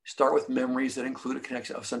start with memories that include a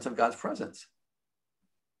connection, a sense of God's presence?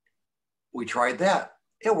 We tried that.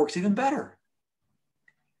 It works even better.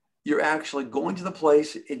 You're actually going to the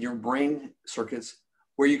place in your brain circuits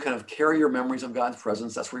where you kind of carry your memories of God's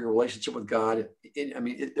presence. That's where your relationship with God,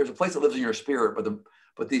 there's a place that lives in your spirit,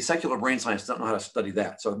 but the secular brain science don't know how to study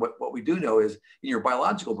that. So what we do know is in your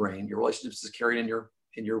biological brain, your relationships is carried in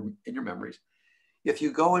your memories. If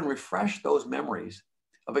you go and refresh those memories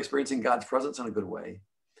of experiencing God's presence in a good way,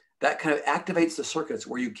 that kind of activates the circuits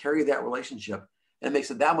where you carry that relationship, and it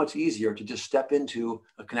makes it that much easier to just step into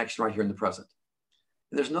a connection right here in the present.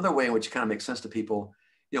 And there's another way in which it kind of makes sense to people.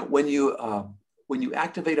 When you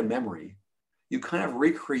activate a memory, you kind of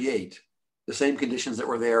recreate the same conditions that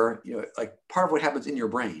were there. Like part of what happens in your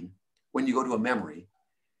brain when you go to a memory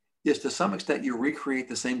is to some extent you recreate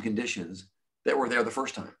the same conditions that were there the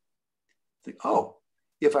first time. Think,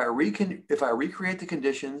 if I recreate the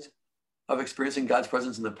conditions of experiencing God's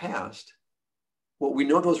presence in the past, well, we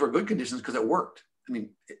know those were good conditions because it worked. The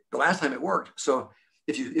last time it worked. So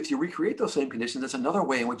if you recreate those same conditions, that's another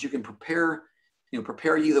way in which you can prepare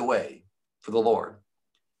ye the way for the Lord.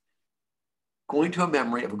 Going to a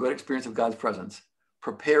memory of a good experience of God's presence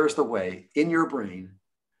prepares the way in your brain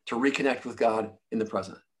to reconnect with God in the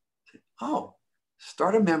present.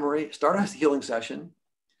 Start a healing session,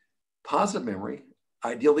 positive memory,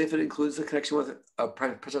 ideally if it includes the connection with a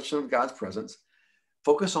perception of God's presence.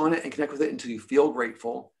 Focus on it and connect with it until you feel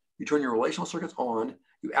grateful. You turn your relational circuits on.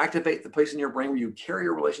 You activate the place in your brain where you carry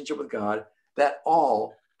your relationship with God. That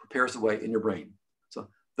all prepares the way in your brain. So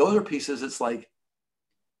those are pieces. It's like,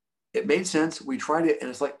 it made sense. We tried it and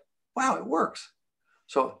it's like, wow, it works.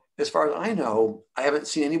 So as far as I know, I haven't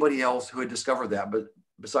seen anybody else who had discovered that, but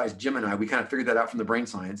besides Jim and I, we kind of figured that out from the brain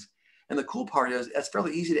science. And the cool part is that's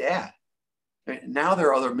fairly easy to add. And now there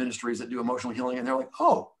are other ministries that do emotional healing and they're like,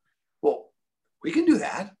 well, we can do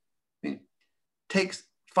that. Takes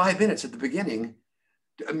 5 minutes at the beginning.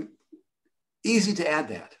 Easy to add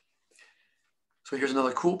that. So here's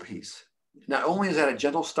another cool piece. Not only is that a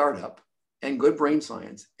gentle startup and good brain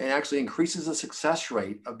science, and actually increases the success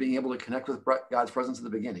rate of being able to connect with God's presence at the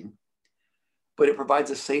beginning, but it provides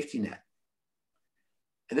a safety net.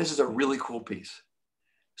 And this is a really cool piece.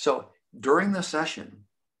 So during the session,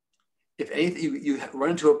 if anything, you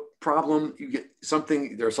run into a problem, you get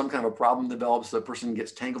something, there's some kind of a problem develops, the person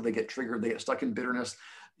gets tangled, they get triggered, they get stuck in bitterness.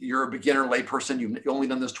 You're a beginner lay person, you've only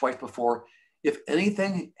done this twice before. If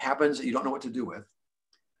anything happens that you don't know what to do with,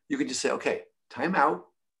 you can just say, okay, time out.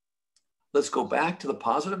 Let's go back to the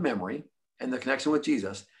positive memory and the connection with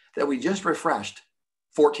Jesus that we just refreshed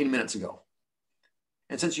 14 minutes ago.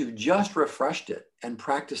 And since you've just refreshed it and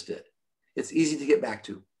practiced it, it's easy to get back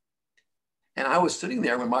to. And I was sitting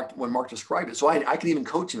there when Mark described it. So I can even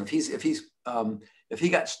coach him. If he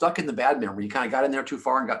got stuck in the bad memory, he kind of got in there too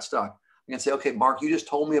far and got stuck. I can say, okay, Mark, you just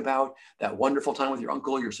told me about that wonderful time with your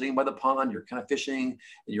uncle. You're sitting by the pond, you're kind of fishing,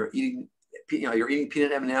 and you're eating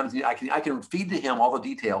peanut M&Ms. I can feed to him all the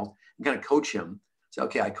details and kind of coach him. So,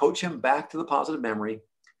 okay, I coach him back to the positive memory.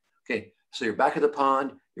 Okay, so you're back at the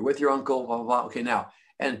pond, you're with your uncle, blah, blah, blah. Okay, now,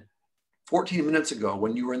 and 14 minutes ago,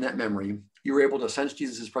 when you were in that memory, you were able to sense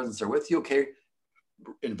Jesus' presence there with you. Okay,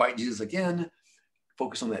 invite Jesus again,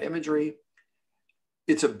 focus on that imagery.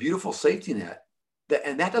 It's a beautiful safety net.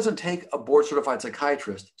 And that doesn't take a board certified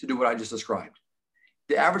psychiatrist to do what I just described.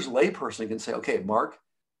 The average layperson can say, okay, Mark,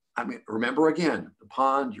 remember again, the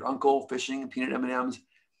pond, your uncle, fishing, peanut M&Ms.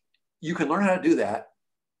 You can learn how to do that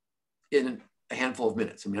in a handful of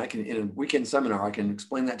minutes. I can, in a weekend seminar, I can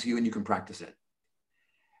explain that to you and you can practice it.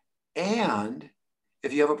 And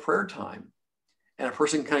if you have a prayer time and a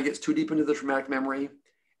person kind of gets too deep into the traumatic memory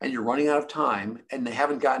and you're running out of time and they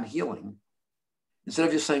haven't gotten healing, instead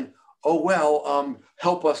of just saying, oh, well,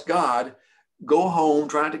 help us, God, go home,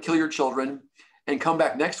 try not to kill your children, and come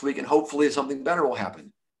back next week and hopefully something better will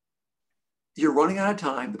happen. You're running out of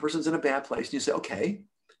time. The person's in a bad place. And you say, okay,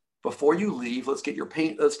 before you leave, let's get your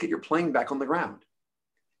plane back on the ground.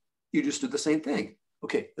 You just do the same thing.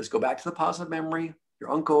 Okay, let's go back to the positive memory,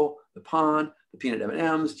 your uncle, the pond, the peanut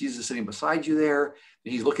M&Ms, Jesus is sitting beside you there.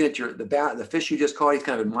 And he's looking at the fish you just caught. He's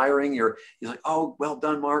kind of admiring he's like, oh, well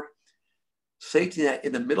done, Mark. Safety net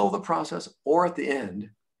in the middle of the process or at the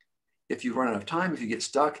end. If you run out of time, if you get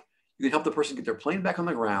stuck, you can help the person get their plane back on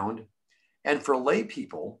the ground. And for lay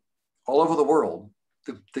people all over the world,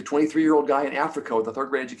 the 23-year-old guy in Africa with a third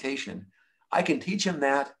grade education, I can teach him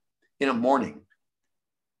that in a morning.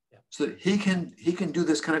 Yeah. So that he can do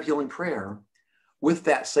this kind of healing prayer with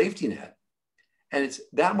that safety net. And it's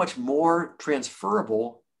that much more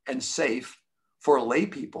transferable and safe for lay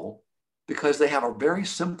people because they have a very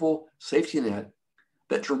simple safety net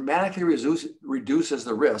that dramatically reduces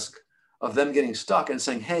the risk of them getting stuck and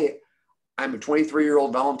saying, hey, I'm a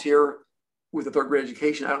 23-year-old volunteer with a third grade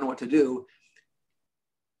education. I don't know what to do.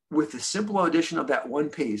 With the simple addition of that one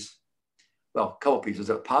piece, well, a couple pieces,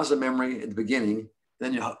 a positive memory at the beginning,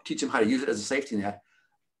 then you teach them how to use it as a safety net.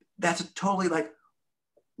 That's totally like,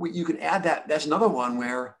 you can add that. That's another one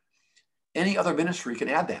where any other ministry can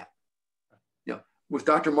add that. With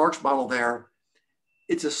Dr. Mark's model there,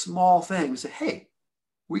 it's a small thing. Say, hey,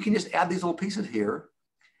 we can just add these little pieces here.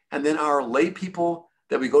 And then our lay people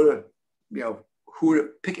that we go to, who to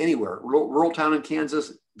pick anywhere, rural town in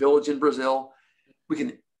Kansas, village in Brazil, we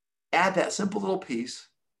can add that simple little piece.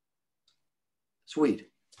 Sweet.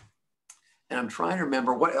 And I'm trying to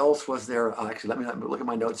remember what else was there. Actually, let me look at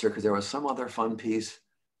my notes here because there was some other fun piece.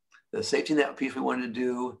 The safety net piece we wanted to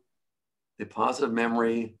do, the positive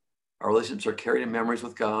memory, our relationships are carried in memories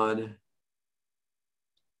with God.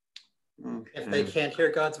 Okay. If they can't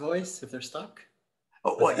hear God's voice, if they're stuck.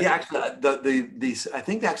 Oh, well, yeah, actually, I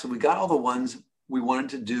think actually we got all the ones we wanted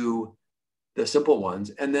to do, the simple ones,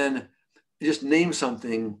 and then just name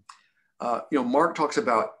something. Mark talks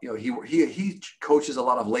about, he coaches a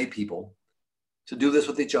lot of lay people to do this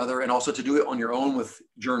with each other and also to do it on your own with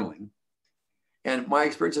journaling. And my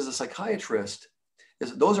experience as a psychiatrist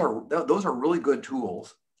is those are really good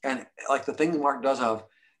tools. And like the thing Mark does of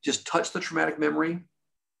just touch the traumatic memory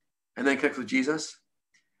and then connect with Jesus.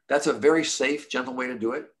 That's a very safe, gentle way to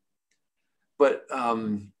do it. But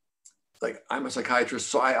like I'm a psychiatrist,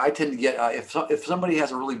 so I tend to get, if somebody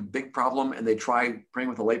has a really big problem and they try praying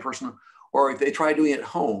with a layperson, or if they try doing it at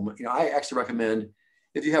home, I actually recommend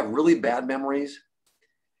if you have really bad memories,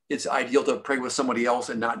 it's ideal to pray with somebody else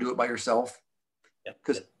and not do it by yourself.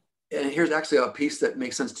 Because, and here's actually a piece that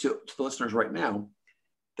makes sense to the listeners right now.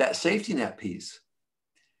 That safety net piece,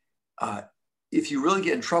 if you really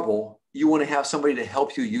get in trouble, you want to have somebody to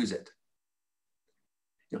help you use it.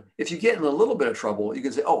 If you get in a little bit of trouble, you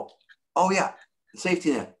can say, oh yeah,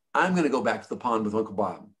 safety net. I'm going to go back to the pond with Uncle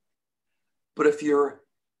Bob. But if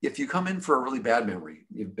you come in for a really bad memory,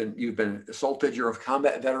 you've been assaulted, you're a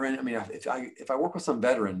combat veteran. I mean, if I work with some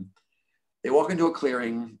veteran, they walk into a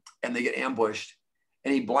clearing and they get ambushed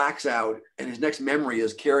and he blacks out and his next memory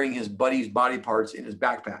is carrying his buddy's body parts in his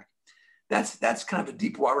backpack. That's kind of a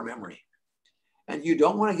deep water memory. And you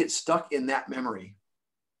don't want to get stuck in that memory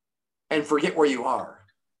and forget where you are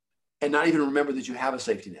and not even remember that you have a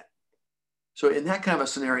safety net. So in that kind of a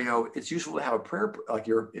scenario, it's useful to have a prayer, like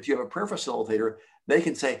if you have a prayer facilitator, they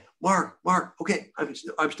can say, Mark, okay,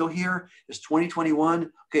 I'm still here. It's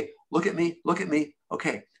 2021. Okay, look at me.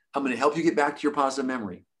 Okay, I'm going to help you get back to your positive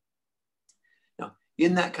memory. Now,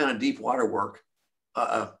 in that kind of deep water work,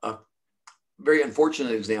 a very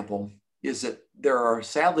unfortunate example is that there are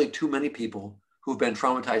sadly too many people who've been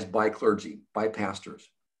traumatized by clergy, by pastors.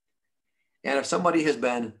 And if somebody has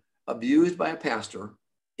been abused by a pastor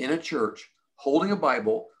in a church, holding a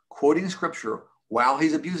Bible, quoting scripture while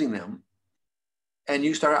he's abusing them, and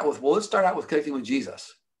you start out with, well, let's start out with connecting with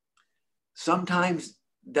Jesus. Sometimes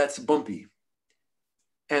that's bumpy.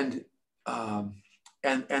 And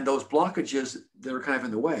those blockages that are kind of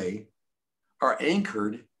in the way are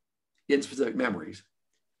anchored in specific memories.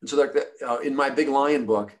 And so like in my Big Lion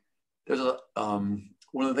book, there's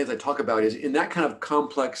one of the things I talk about is in that kind of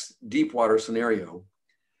complex deep water scenario,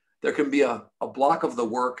 there can be a block of the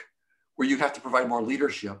work where you have to provide more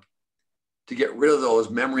leadership to get rid of those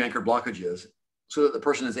memory anchored blockages so that the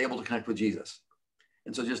person is able to connect with Jesus.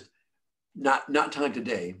 And so just not time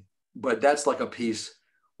today, but that's like a piece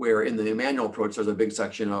where in the Immanuel Approach, there's a big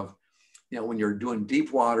section of, when you're doing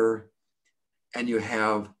deep water and you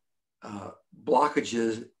have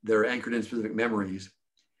blockages that are anchored in specific memories,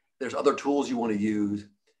 there's other tools you want to use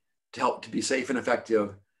to help to be safe and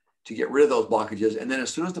effective to get rid of those blockages. And then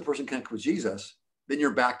as soon as the person connects with Jesus, then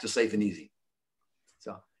you're back to safe and easy.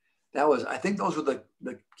 So I think those were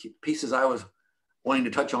the pieces I was wanting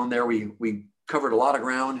to touch on there. We covered a lot of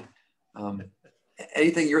ground.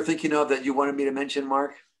 Anything you're thinking of that you wanted me to mention,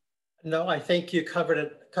 Mark? No, I think you covered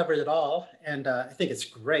it all. And I think it's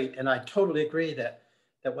great. And I totally agree that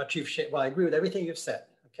what you've shared, well, I agree with everything you've said.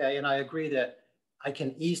 Okay. And I agree that I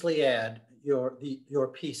can easily add your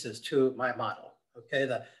pieces to my model. Okay.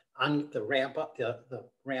 The ramp up, the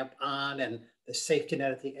ramp on, and the safety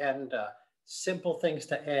net at the end, simple things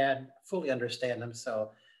to add, fully understand them.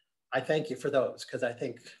 So I thank you for those, because I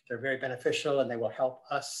think they're very beneficial and they will help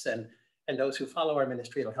us and those who follow our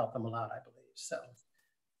ministry. It'll help them a lot, I believe. So,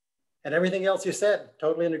 and everything else you said,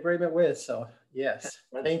 totally in agreement with. So yes,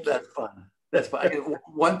 thank you. That's fun. That's fine.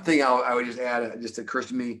 One thing I would just add, just occurs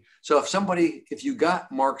to me. So if you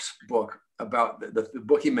got Mark's book about the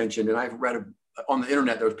book he mentioned, and I've read on the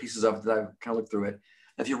internet, there was pieces of it that I've kind of looked through it.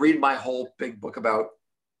 If you read my whole big book about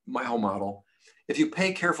my whole model, if you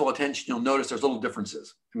pay careful attention, you'll notice there's little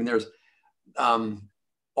differences. I mean, there's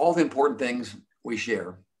all the important things we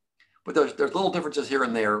share, but there's little differences here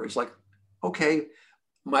and there. It's like, okay,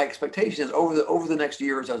 my expectation is over the next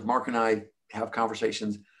years, as Mark and I have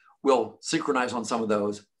conversations, we'll synchronize on some of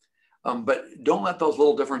those, but don't let those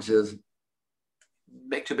little differences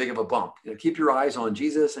make too big of a bump. Keep your eyes on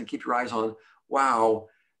Jesus and keep your eyes on, wow,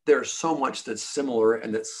 there's so much that's similar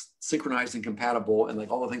and that's synchronized and compatible, and like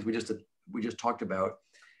all the things we just talked about.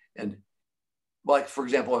 And like, for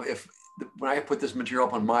example, when I put this material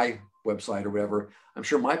up on my website or whatever, I'm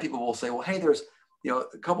sure my people will say, well, hey, there's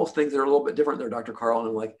a couple of things that are a little bit different there, Dr. Karl. And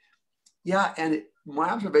I'm like, yeah, and my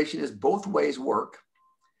observation is both ways work.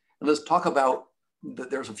 And let's talk about that.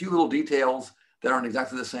 There's a few little details that aren't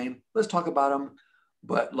exactly the same. Let's talk about them.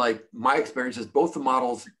 But like my experience is both the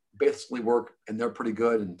models basically work and they're pretty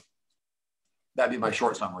good. And that'd be my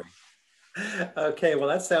short summary. Okay, well,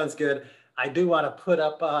 that sounds good. I do want to put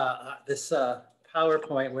up this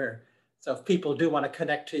PowerPoint so if people do want to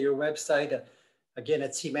connect to your website, again,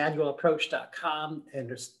 it's ImmanuelApproach.com, and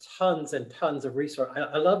there's tons and tons of resources.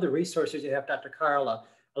 I love the resources you have, Dr. Karl.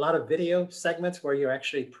 A lot of video segments where you're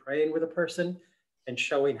actually praying with a person and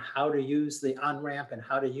showing how to use the on-ramp and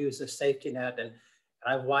how to use the safety net. And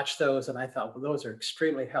I've watched those and I thought, well, those are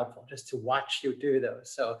extremely helpful just to watch you do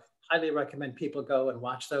those. So highly recommend people go and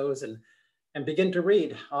watch those and begin to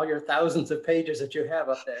read all your thousands of pages that you have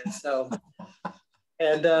up there. So,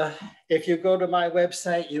 and if you go to my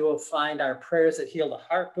website, you will find our Prayers That Heal the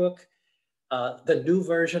Heart book. The new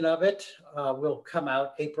version of it will come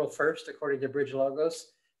out April 1st, according to Bridge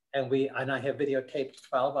Logos. And I have videotaped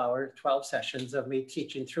 12 sessions of me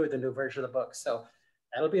teaching through the new version of the book. So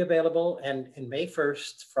that'll be available. And in May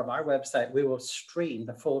 1st, from our website, we will stream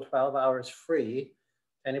the full 12 hours free.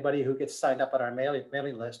 Anybody who gets signed up on our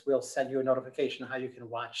mailing list, we'll send you a notification how you can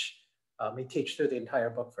watch me teach through the entire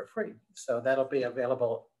book for free. So that'll be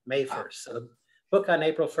available May 1st. So the book on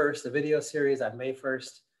April 1st, the video series on May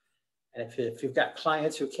 1st. And if you've got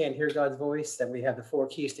clients who can't hear God's voice, then we have the 4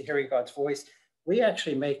 keys to hearing God's voice. We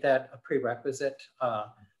actually make that a prerequisite.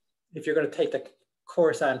 If you're going to take the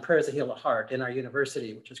course on Prayers That Heal the Heart in our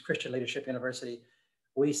university, which is Christian Leadership University,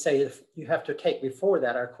 we say you have to take before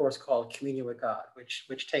that our course called Communion with God,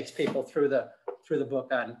 which takes people through the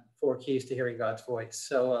book on 4 keys to hearing God's voice.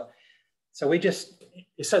 So we just,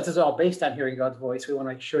 since it's all based on hearing God's voice, we want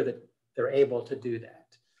to make sure that they're able to do that.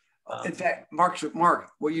 In fact, Mark,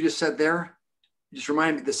 what you just said there, just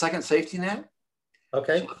remind me, the second safety net.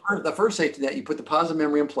 Okay. So the first safety net, you put the positive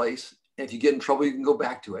memory in place. And if you get in trouble, you can go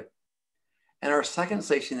back to it. And our second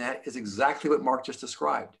safety net is exactly what Mark just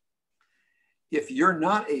described. If you're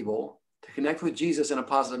not able to connect with Jesus in a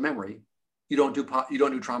positive memory, you don't do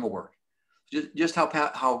trauma work. Just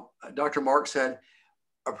how Dr. Mark said,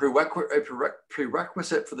 a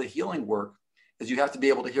prerequisite for the healing work is you have to be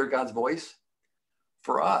able to hear God's voice.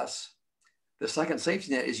 For us, the second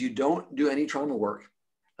safety net is you don't do any trauma work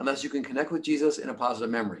unless you can connect with Jesus in a positive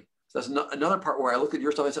memory. So that's another part where I looked at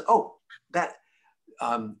your stuff and said, oh, that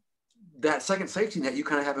second safety net you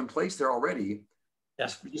kind of have in place there already.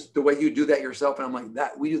 Yes. Just the way you do that yourself. And I'm like,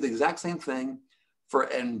 that we do the exact same thing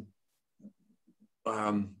and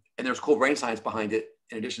there's cool brain science behind it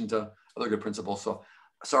in addition to other good principles. So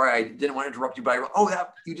sorry, I didn't want to interrupt you, but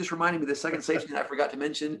you just reminded me of the second safety net I forgot to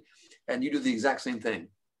mention, and you do the exact same thing.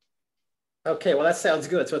 Okay, well, that sounds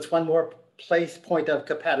good. So it's one more point of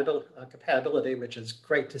compatibility, which is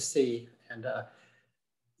great to see. And,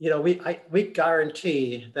 we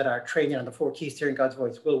guarantee that our training on the 4 keys to hearing God's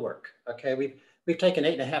voice will work. Okay, we've taken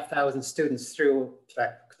 8,500 students through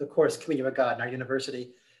the course Communion with God in our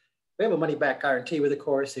university. We have a money-back guarantee with the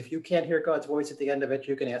course. If you can't hear God's voice at the end of it,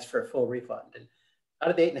 you can ask for a full refund. And out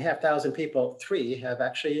of the 8,500 people, 3 have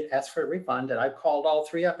actually asked for a refund. And I called all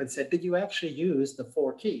 3 up and said, did you actually use the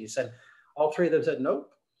 4 keys? And all 3 of them said,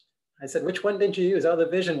 nope. I said, which one didn't you use? Oh, the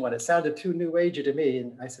vision one. It sounded too new agey to me.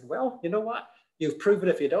 And I said, well, you know what? You've proven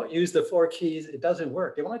if you don't use the 4 keys, it doesn't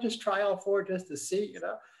work. You want to just try all 4 just to see,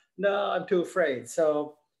 No, I'm too afraid.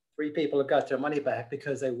 So 3 people have got their money back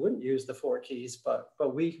because they wouldn't use the 4 keys, but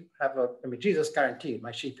we have Jesus guaranteed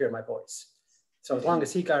my sheep hear my voice. So as long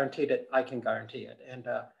as he guaranteed it, I can guarantee it.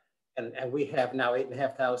 And we have now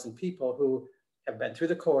 8,500 people who have been through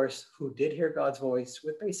the course, who did hear God's voice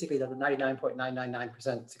with basically the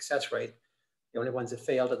 99.999% success rate. The only ones that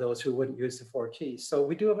failed are those who wouldn't use the 4 keys. So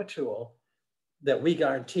we do have a tool that we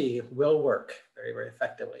guarantee will work very, very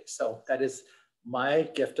effectively. So that is my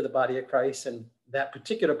gift to the body of Christ. And that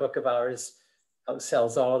particular book of ours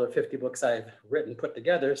outsells all the 50 books I've written, put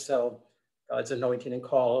together. So God's anointing and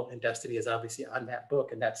call and destiny is obviously on that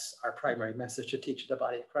book. And that's our primary message to teach the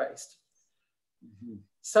body of Christ. Mm-hmm.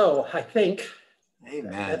 So I think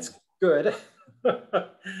that's good.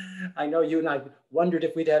 I know you and I wondered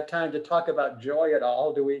if we'd have time to talk about joy at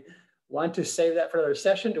all. Do we want to save that for another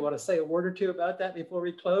session? Do you want to say a word or two about that before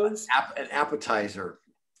we close? An appetizer.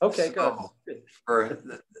 Okay, good. For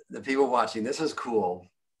the people watching, this is cool.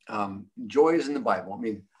 Joy is in the Bible. I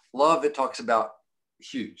mean, love, it talks about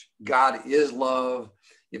huge. God is love.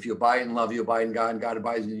 If you abide in love, you abide in God, and God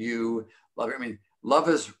abides in you. Love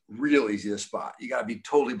is real easy to spot. You got to be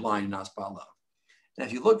totally blind and not spot love. And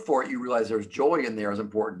if you look for it, you realize there's joy in there is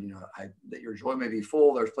important. That your joy may be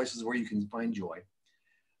full. There's places where you can find joy.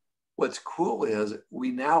 What's cool is we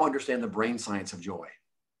now understand the brain science of joy.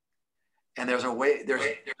 And there's a way,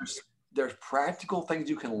 there's practical things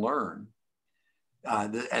you can learn.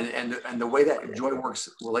 And the way that joy works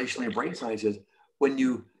relationally in brain science is when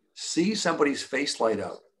you see somebody's face light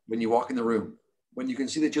up, when you walk in the room, when you can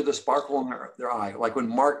see that you're the sparkle in their eye. Like when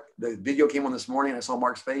the video came on this morning, I saw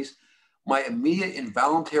Mark's face, my immediate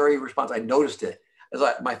involuntary response, I noticed it. It's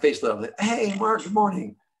like my face lit up, like, hey, Mark, good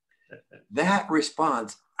morning. That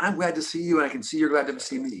response, I'm glad to see you, and I can see you're glad to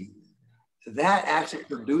see me. That actually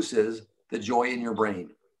produces the joy in your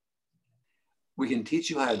brain. We can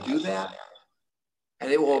teach you how to do that,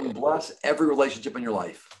 and it will bless every relationship in your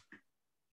life.